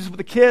trained Jesus with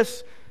a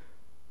kiss.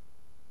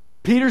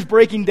 Peter's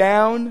breaking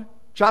down,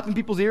 chopping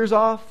people's ears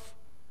off.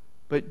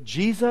 But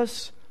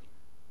Jesus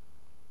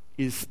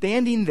is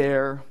standing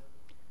there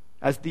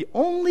as the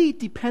only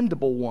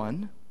dependable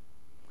one,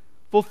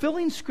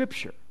 fulfilling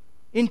Scripture,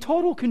 in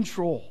total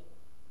control.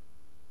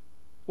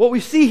 What we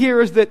see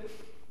here is that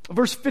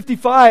verse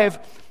 55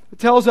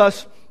 tells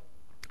us,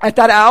 at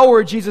that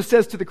hour Jesus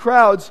says to the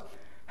crowds,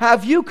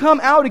 have you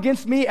come out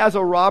against me as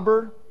a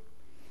robber?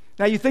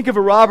 Now you think of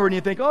a robber and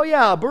you think, oh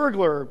yeah, a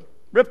burglar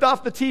ripped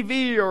off the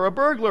TV, or a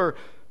burglar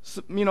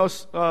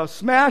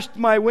smashed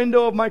my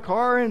window of my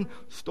car and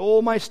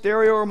stole my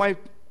stereo or my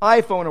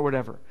iPhone or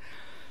whatever.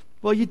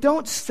 Well, you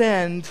don't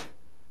send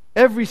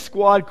every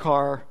squad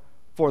car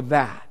for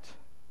that.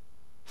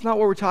 It's not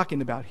what we're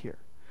talking about here.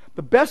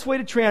 The best way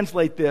to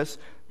translate this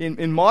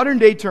in modern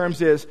day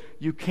terms is,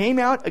 you came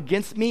out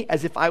against me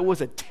as if I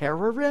was a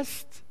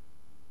terrorist?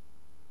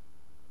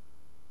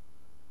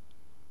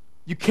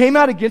 You came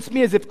out against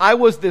me as if I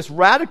was this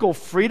radical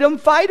freedom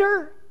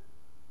fighter?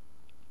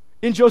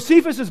 In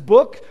Josephus'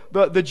 book,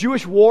 the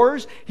Jewish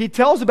Wars, he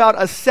tells about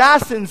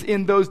assassins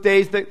in those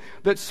days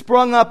that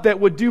sprung up that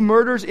would do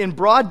murders in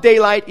broad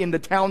daylight in the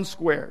town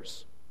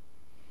squares.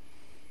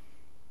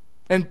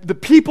 And the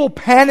people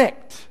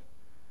panicked.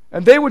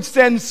 And they would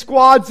send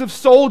squads of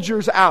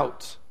soldiers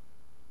out,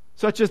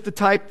 such as the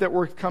type that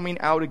were coming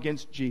out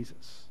against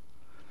Jesus.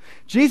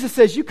 Jesus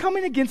says, you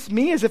coming against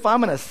me as if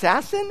I'm an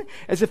assassin?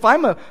 As if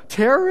I'm a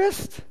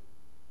terrorist?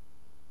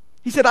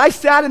 He said, I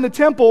sat in the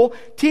temple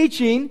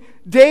teaching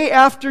day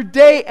after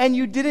day, and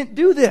you didn't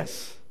do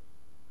this.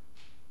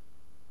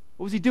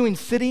 What was he doing?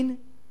 Sitting?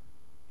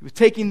 He was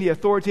taking the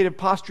authoritative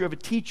posture of a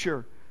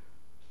teacher.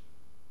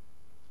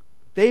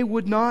 They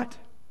would not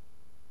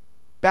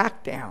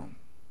back down.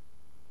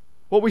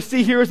 What we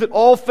see here is that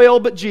all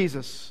failed but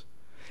Jesus.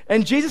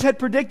 And Jesus had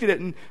predicted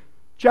it. In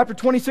chapter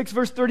 26,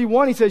 verse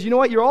 31, he says, you know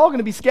what? You're all going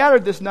to be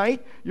scattered this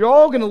night. You're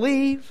all going to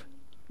leave.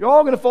 You're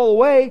all going to fall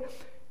away.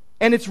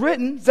 And it's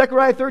written,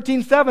 Zechariah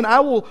 13:7, I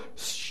will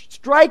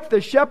strike the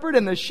shepherd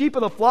and the sheep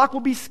of the flock will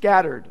be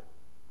scattered.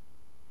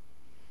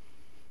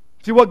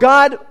 See, what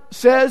God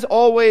says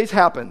always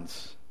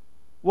happens.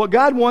 What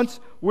God wants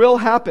will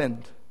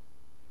happen.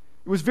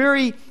 It was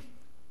very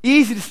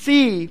easy to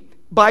see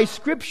by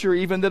Scripture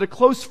even that a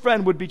close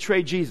friend would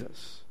betray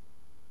Jesus.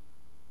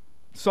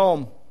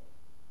 Psalm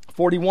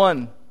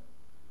 41,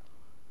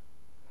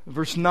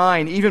 verse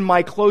 9, even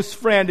my close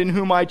friend in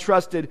whom I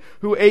trusted,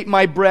 who ate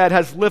my bread,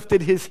 has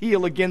lifted his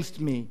heel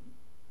against me.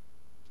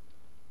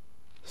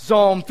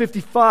 Psalm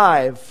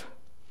 55,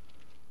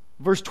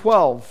 verse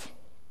 12,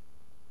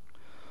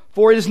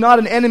 for it is not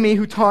an enemy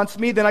who taunts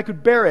me, then I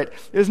could bear it.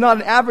 It is not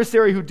an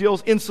adversary who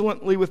deals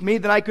insolently with me,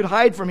 then I could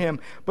hide from him.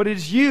 But it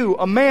is you,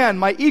 a man,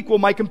 my equal,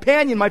 my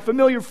companion, my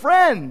familiar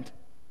friend.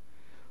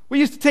 We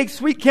used to take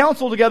sweet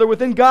counsel together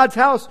within God's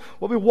house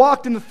while we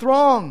walked in the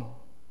throng.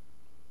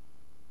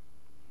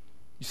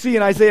 You see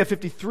in Isaiah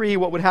 53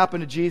 what would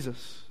happen to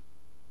Jesus.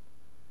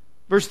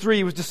 Verse 3,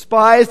 he was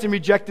despised and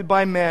rejected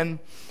by men,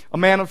 a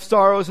man of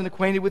sorrows and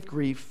acquainted with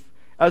grief.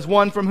 As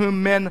one from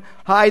whom men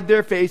hide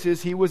their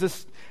faces, he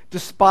was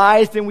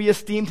despised and we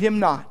esteemed him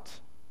not.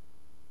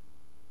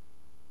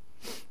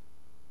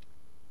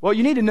 What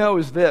you need to know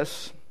is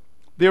this.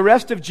 The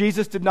arrest of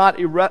Jesus did not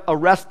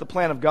arrest the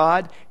plan of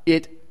God.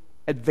 It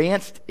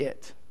advanced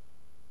it.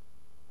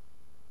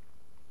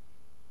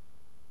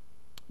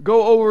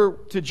 Go over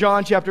to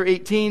John chapter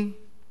 18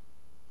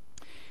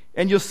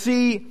 and you'll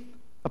see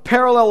a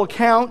parallel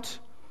account.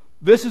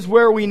 This is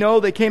where we know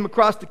they came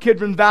across the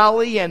Kidron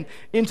Valley and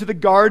into the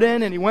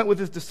garden, and he went with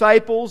his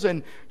disciples,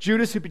 and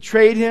Judas, who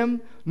betrayed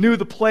him, knew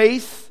the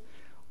place,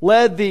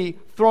 led the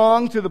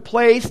throng to the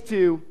place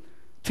to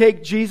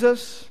take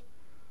Jesus.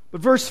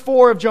 But verse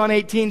 4 of John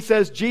 18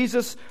 says,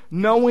 Jesus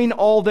knowing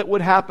all that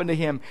would happen to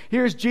him.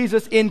 Here's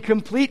Jesus in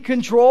complete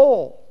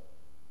control.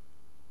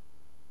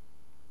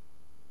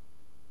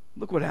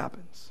 Look what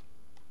happens.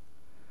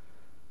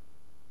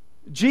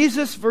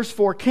 Jesus, verse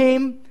 4,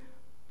 came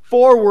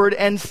forward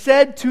and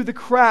said to the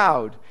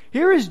crowd.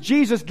 Here is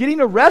Jesus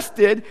getting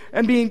arrested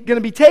and going to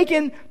be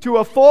taken to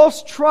a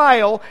false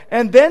trial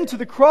and then to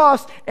the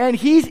cross, and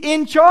he's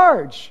in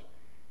charge.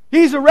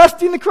 He's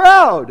arresting the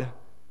crowd.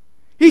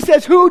 He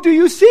says, "Who do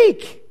you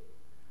seek?"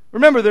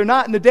 Remember, they're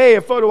not in the day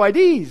of photo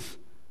IDs.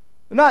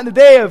 They're not in the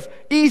day of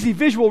easy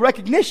visual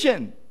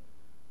recognition.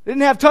 They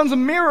didn't have tons of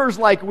mirrors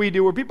like we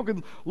do where people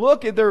could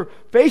look at their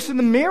face in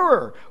the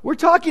mirror. We're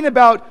talking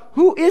about,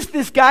 who is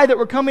this guy that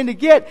we're coming to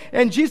get?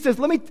 And Jesus says,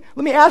 let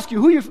me ask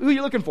you, who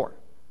you looking for?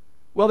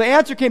 Well, the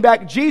answer came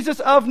back, Jesus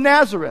of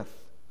Nazareth.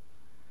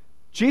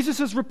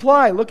 Jesus'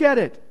 reply, look at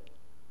it.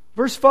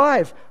 Verse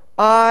 5,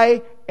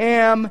 I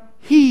am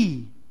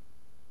he.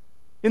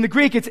 In the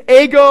Greek, it's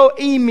ego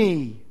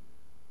eimi.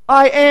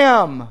 I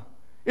am.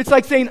 It's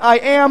like saying, I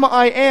am,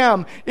 I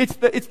am. It's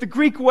the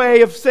Greek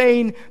way of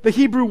saying the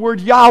Hebrew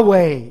word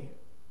Yahweh.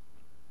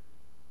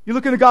 You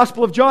look in the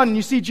Gospel of John and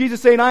you see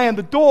Jesus saying, I am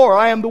the door,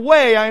 I am the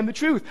way, I am the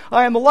truth,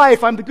 I am the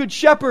life, I'm the good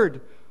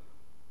shepherd.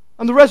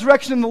 I'm the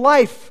resurrection and the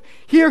life.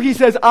 Here he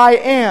says, I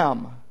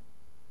am.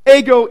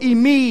 Ego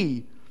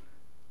eimi.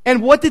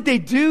 And what did they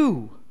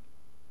do?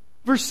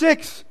 Verse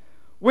 6,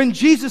 when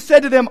Jesus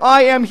said to them,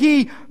 I am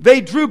he, they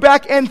drew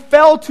back and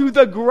fell to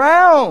the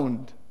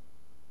ground.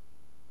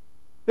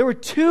 There were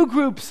two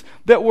groups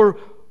that were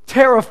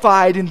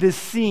terrified in this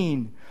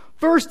scene.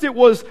 First, it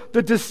was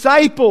the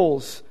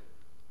disciples.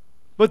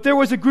 But there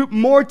was a group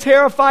more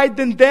terrified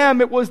than them.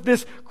 It was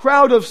this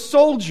crowd of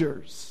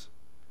soldiers.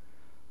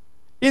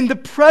 In the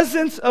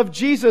presence of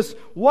Jesus,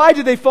 why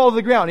did they fall to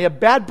the ground? He had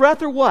bad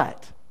breath or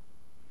what?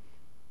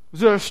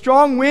 Was there a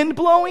strong wind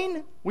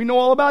blowing? We know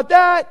all about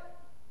that.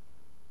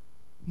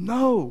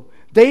 No.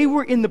 They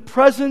were in the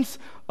presence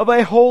of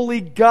a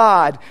holy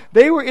God.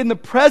 They were in the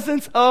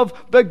presence of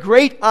the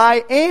great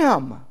I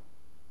am.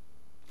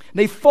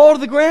 They fall to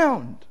the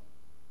ground.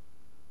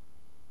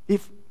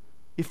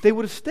 If they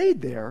would have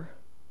stayed there,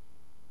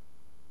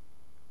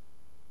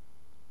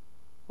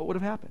 what would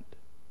have happened?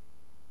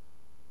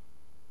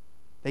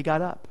 They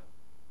got up.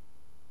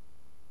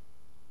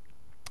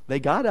 They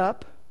got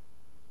up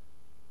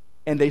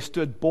and they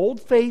stood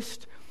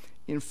bold-faced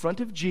in front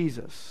of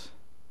Jesus.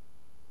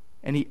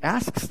 And he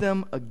asks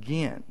them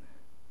again,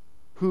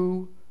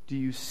 who do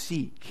you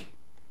seek?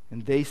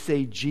 And they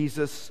say,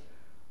 Jesus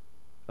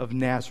of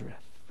Nazareth.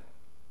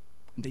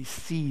 And they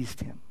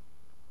seized him.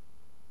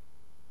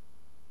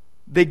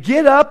 They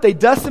get up, they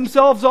dust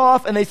themselves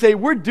off, and they say,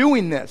 we're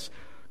doing this.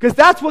 Because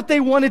that's what they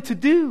wanted to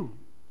do.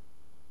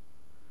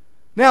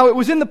 Now, it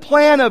was in the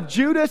plan of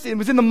Judas, it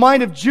was in the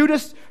mind of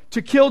Judas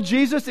to kill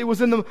Jesus. It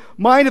was in the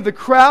mind of the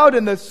crowd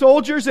and the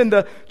soldiers and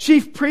the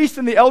chief priests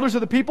and the elders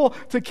of the people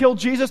to kill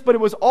Jesus, but it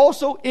was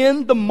also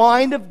in the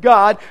mind of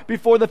God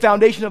before the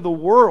foundation of the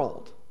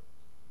world.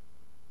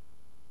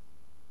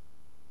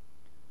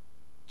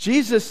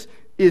 Jesus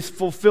is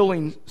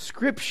fulfilling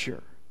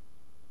Scripture.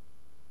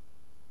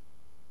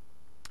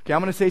 Okay, I'm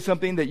going to say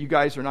something that you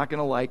guys are not going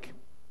to like.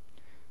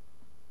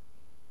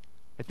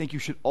 I think you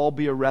should all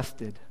be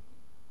arrested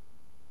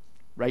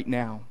right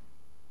now.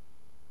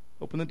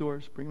 Open the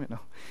doors, bring them in.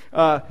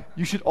 No.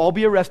 You should all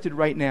be arrested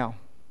right now.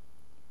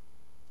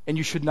 And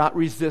you should not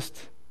resist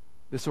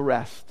this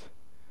arrest.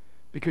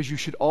 Because you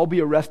should all be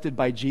arrested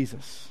by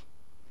Jesus.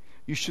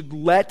 You should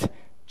let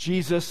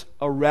Jesus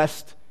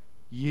arrest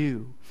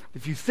you.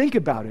 If you think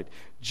about it,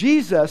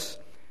 Jesus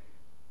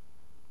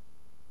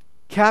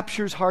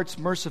captures hearts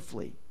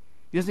mercifully.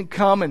 He doesn't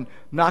come and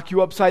knock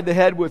you upside the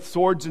head with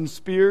swords and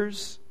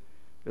spears.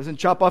 He doesn't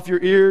chop off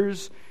your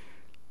ears.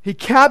 He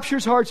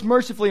captures hearts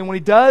mercifully, and when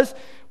he does,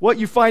 what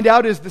you find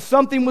out is that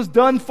something was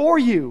done for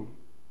you.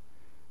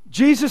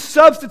 Jesus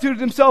substituted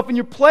himself in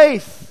your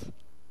place.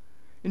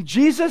 And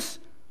Jesus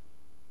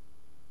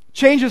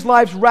changes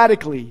lives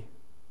radically.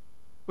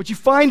 What you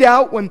find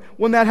out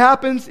when that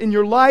happens in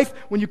your life,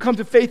 when you come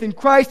to faith in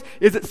Christ,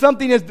 is that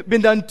something has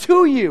been done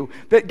to you,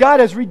 that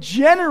God has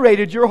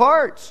regenerated your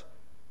heart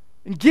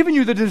and given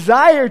you the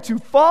desire to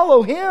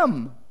follow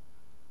him.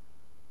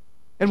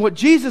 And what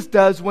Jesus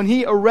does when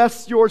he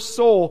arrests your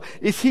soul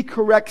is he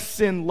corrects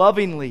sin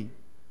lovingly.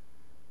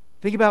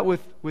 Think about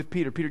with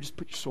Peter. Peter, just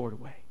put your sword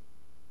away.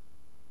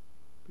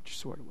 Put your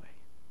sword away.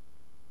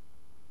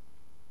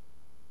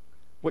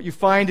 What you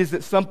find is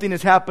that something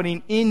is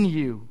happening in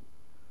you.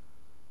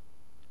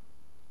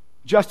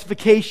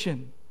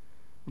 Justification.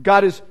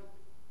 God is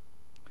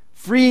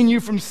freeing you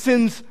from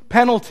sin's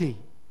penalty.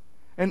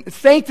 And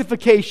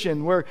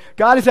sanctification, where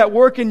God is at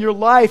work in your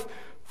life,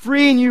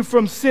 freeing you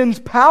from sin's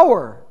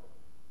power.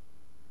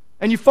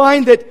 And you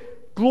find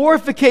that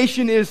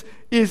glorification is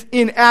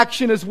in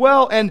action as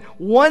well. And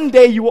one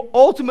day you will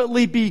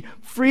ultimately be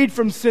freed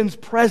from sin's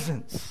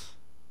presence.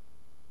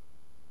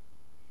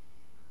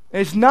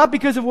 And it's not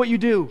because of what you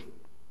do.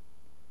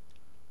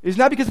 It's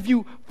not because of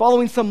you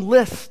following some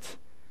list.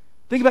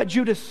 Think about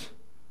Judas.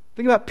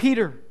 Think about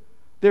Peter.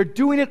 They're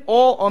doing it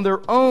all on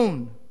their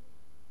own.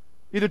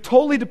 Either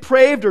totally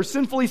depraved or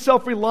sinfully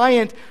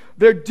self-reliant.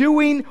 They're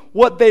doing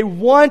what they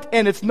want,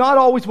 and it's not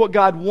always what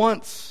God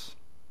wants.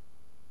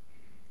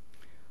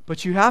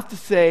 But you have to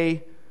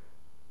say,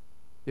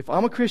 if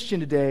I'm a Christian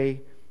today,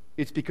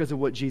 it's because of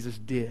what Jesus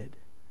did.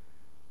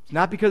 It's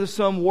not because of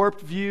some warped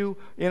view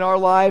in our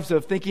lives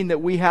of thinking that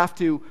we have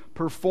to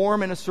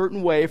perform in a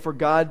certain way for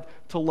God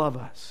to love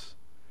us.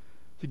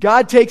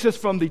 God takes us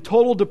from the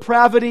total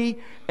depravity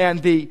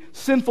and the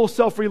sinful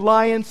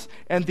self-reliance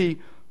and the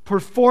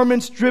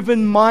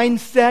performance-driven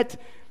mindset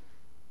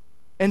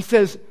and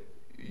says,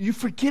 you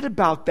forget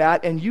about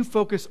that and you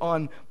focus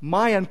on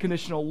my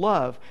unconditional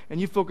love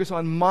and you focus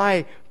on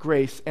my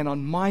grace and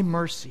on my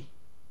mercy.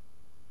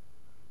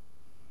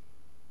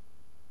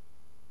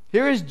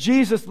 Here is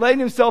Jesus letting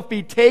himself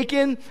be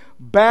taken,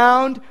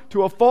 bound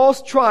to a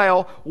false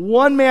trial,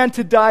 one man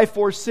to die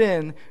for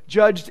sin,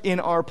 judged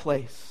in our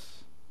place.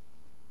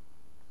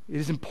 It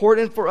is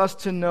important for us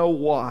to know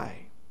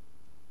why.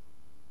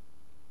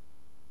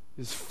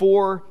 It is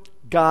for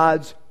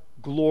God's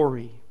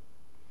glory.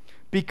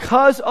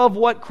 Because of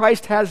what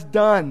Christ has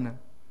done,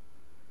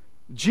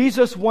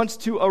 Jesus wants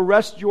to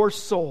arrest your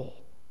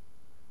soul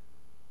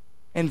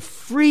and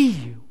free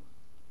you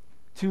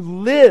to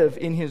live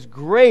in His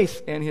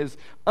grace and His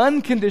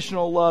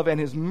unconditional love and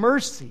His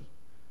mercy,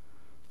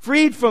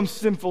 freed from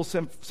sinful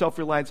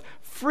self-reliance,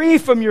 free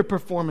from your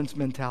performance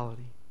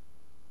mentality.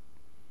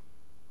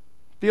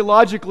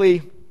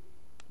 Theologically,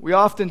 we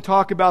often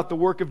talk about the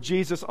work of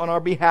Jesus on our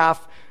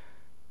behalf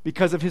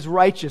because of His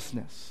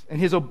righteousness and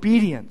His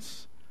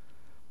obedience.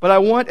 But I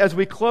want, as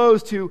we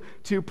close,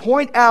 to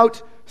point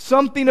out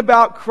something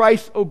about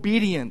Christ's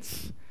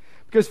obedience.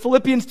 Because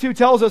Philippians 2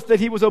 tells us that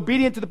He was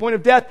obedient to the point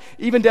of death,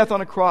 even death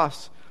on a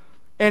cross.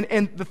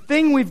 And the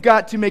thing we've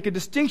got to make a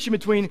distinction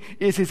between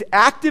is His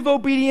active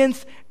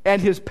obedience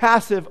and His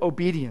passive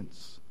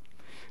obedience.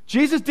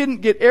 Jesus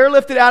didn't get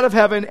airlifted out of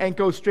heaven and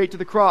go straight to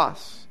the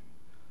cross.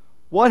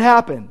 What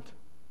happened?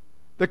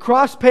 The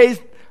cross pays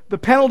the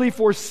penalty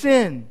for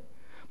sin.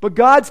 But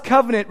God's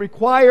covenant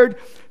required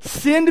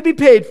sin to be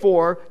paid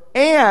for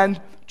and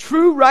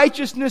true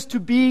righteousness to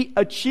be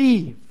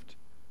achieved.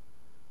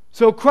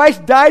 So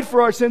Christ died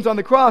for our sins on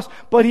the cross,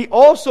 but He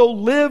also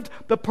lived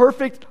the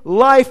perfect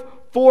life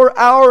for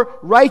our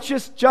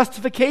righteous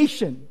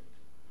justification.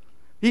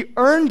 He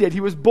earned it.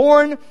 He was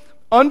born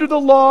under the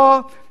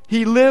law.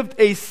 He lived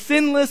a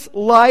sinless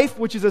life,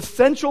 which is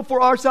essential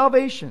for our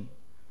salvation.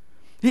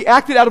 He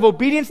acted out of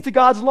obedience to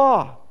God's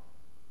law.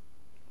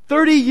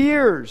 30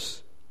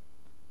 years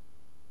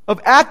of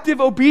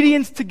active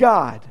obedience to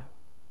God,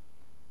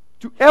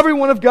 to every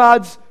one of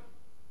God's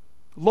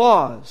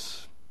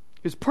laws.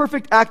 His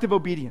perfect act of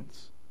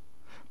obedience.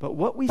 But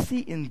what we see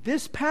in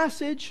this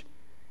passage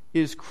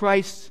is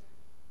Christ's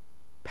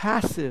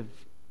passive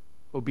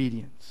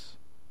obedience.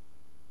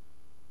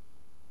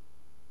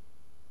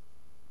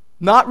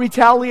 Not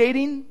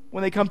retaliating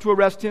when they come to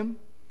arrest Him.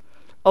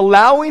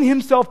 Allowing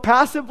Himself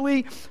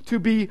passively to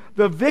be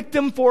the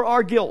victim for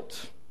our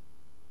guilt.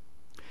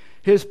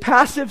 His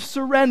passive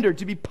surrender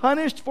to be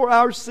punished for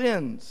our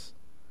sins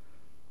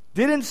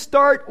didn't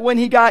start when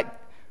He got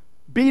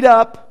beat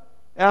up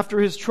after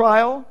His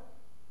trial.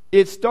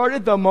 It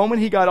started the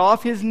moment He got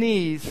off His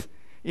knees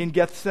in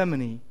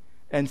Gethsemane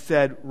and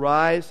said,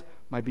 "Rise,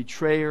 my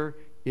betrayer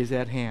is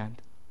at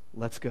hand.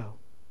 Let's go."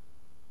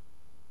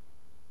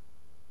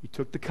 He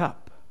took the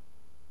cup.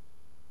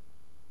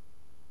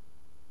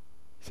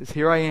 He says,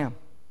 "Here I am.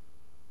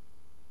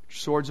 Your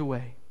sword's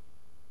away."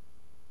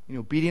 In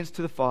obedience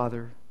to the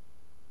Father,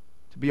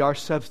 to be our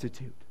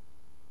substitute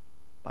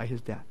by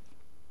His death.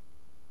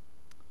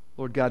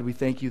 Lord God, we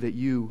thank You that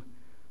You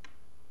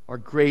are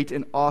great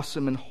and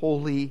awesome and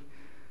holy.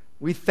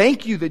 We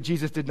thank You that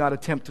Jesus did not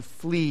attempt to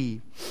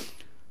flee,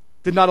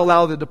 did not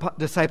allow the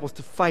disciples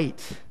to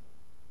fight,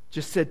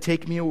 just said,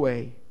 "Take me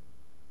away."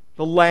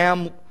 The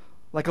lamb,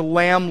 like a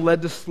lamb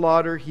led to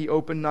slaughter, He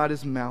opened not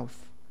His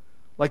mouth.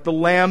 Like the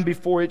lamb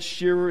before its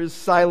shearer is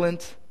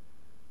silent.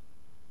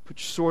 Put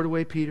your sword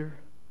away, Peter.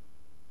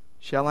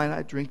 Shall I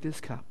not drink this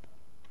cup?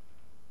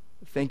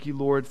 Thank You,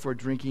 Lord, for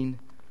drinking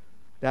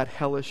that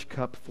hellish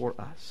cup for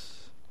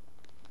us.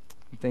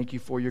 And thank You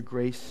for Your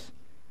grace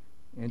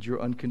and Your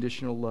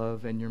unconditional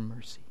love and Your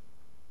mercy.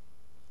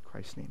 In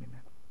Christ's name,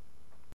 amen.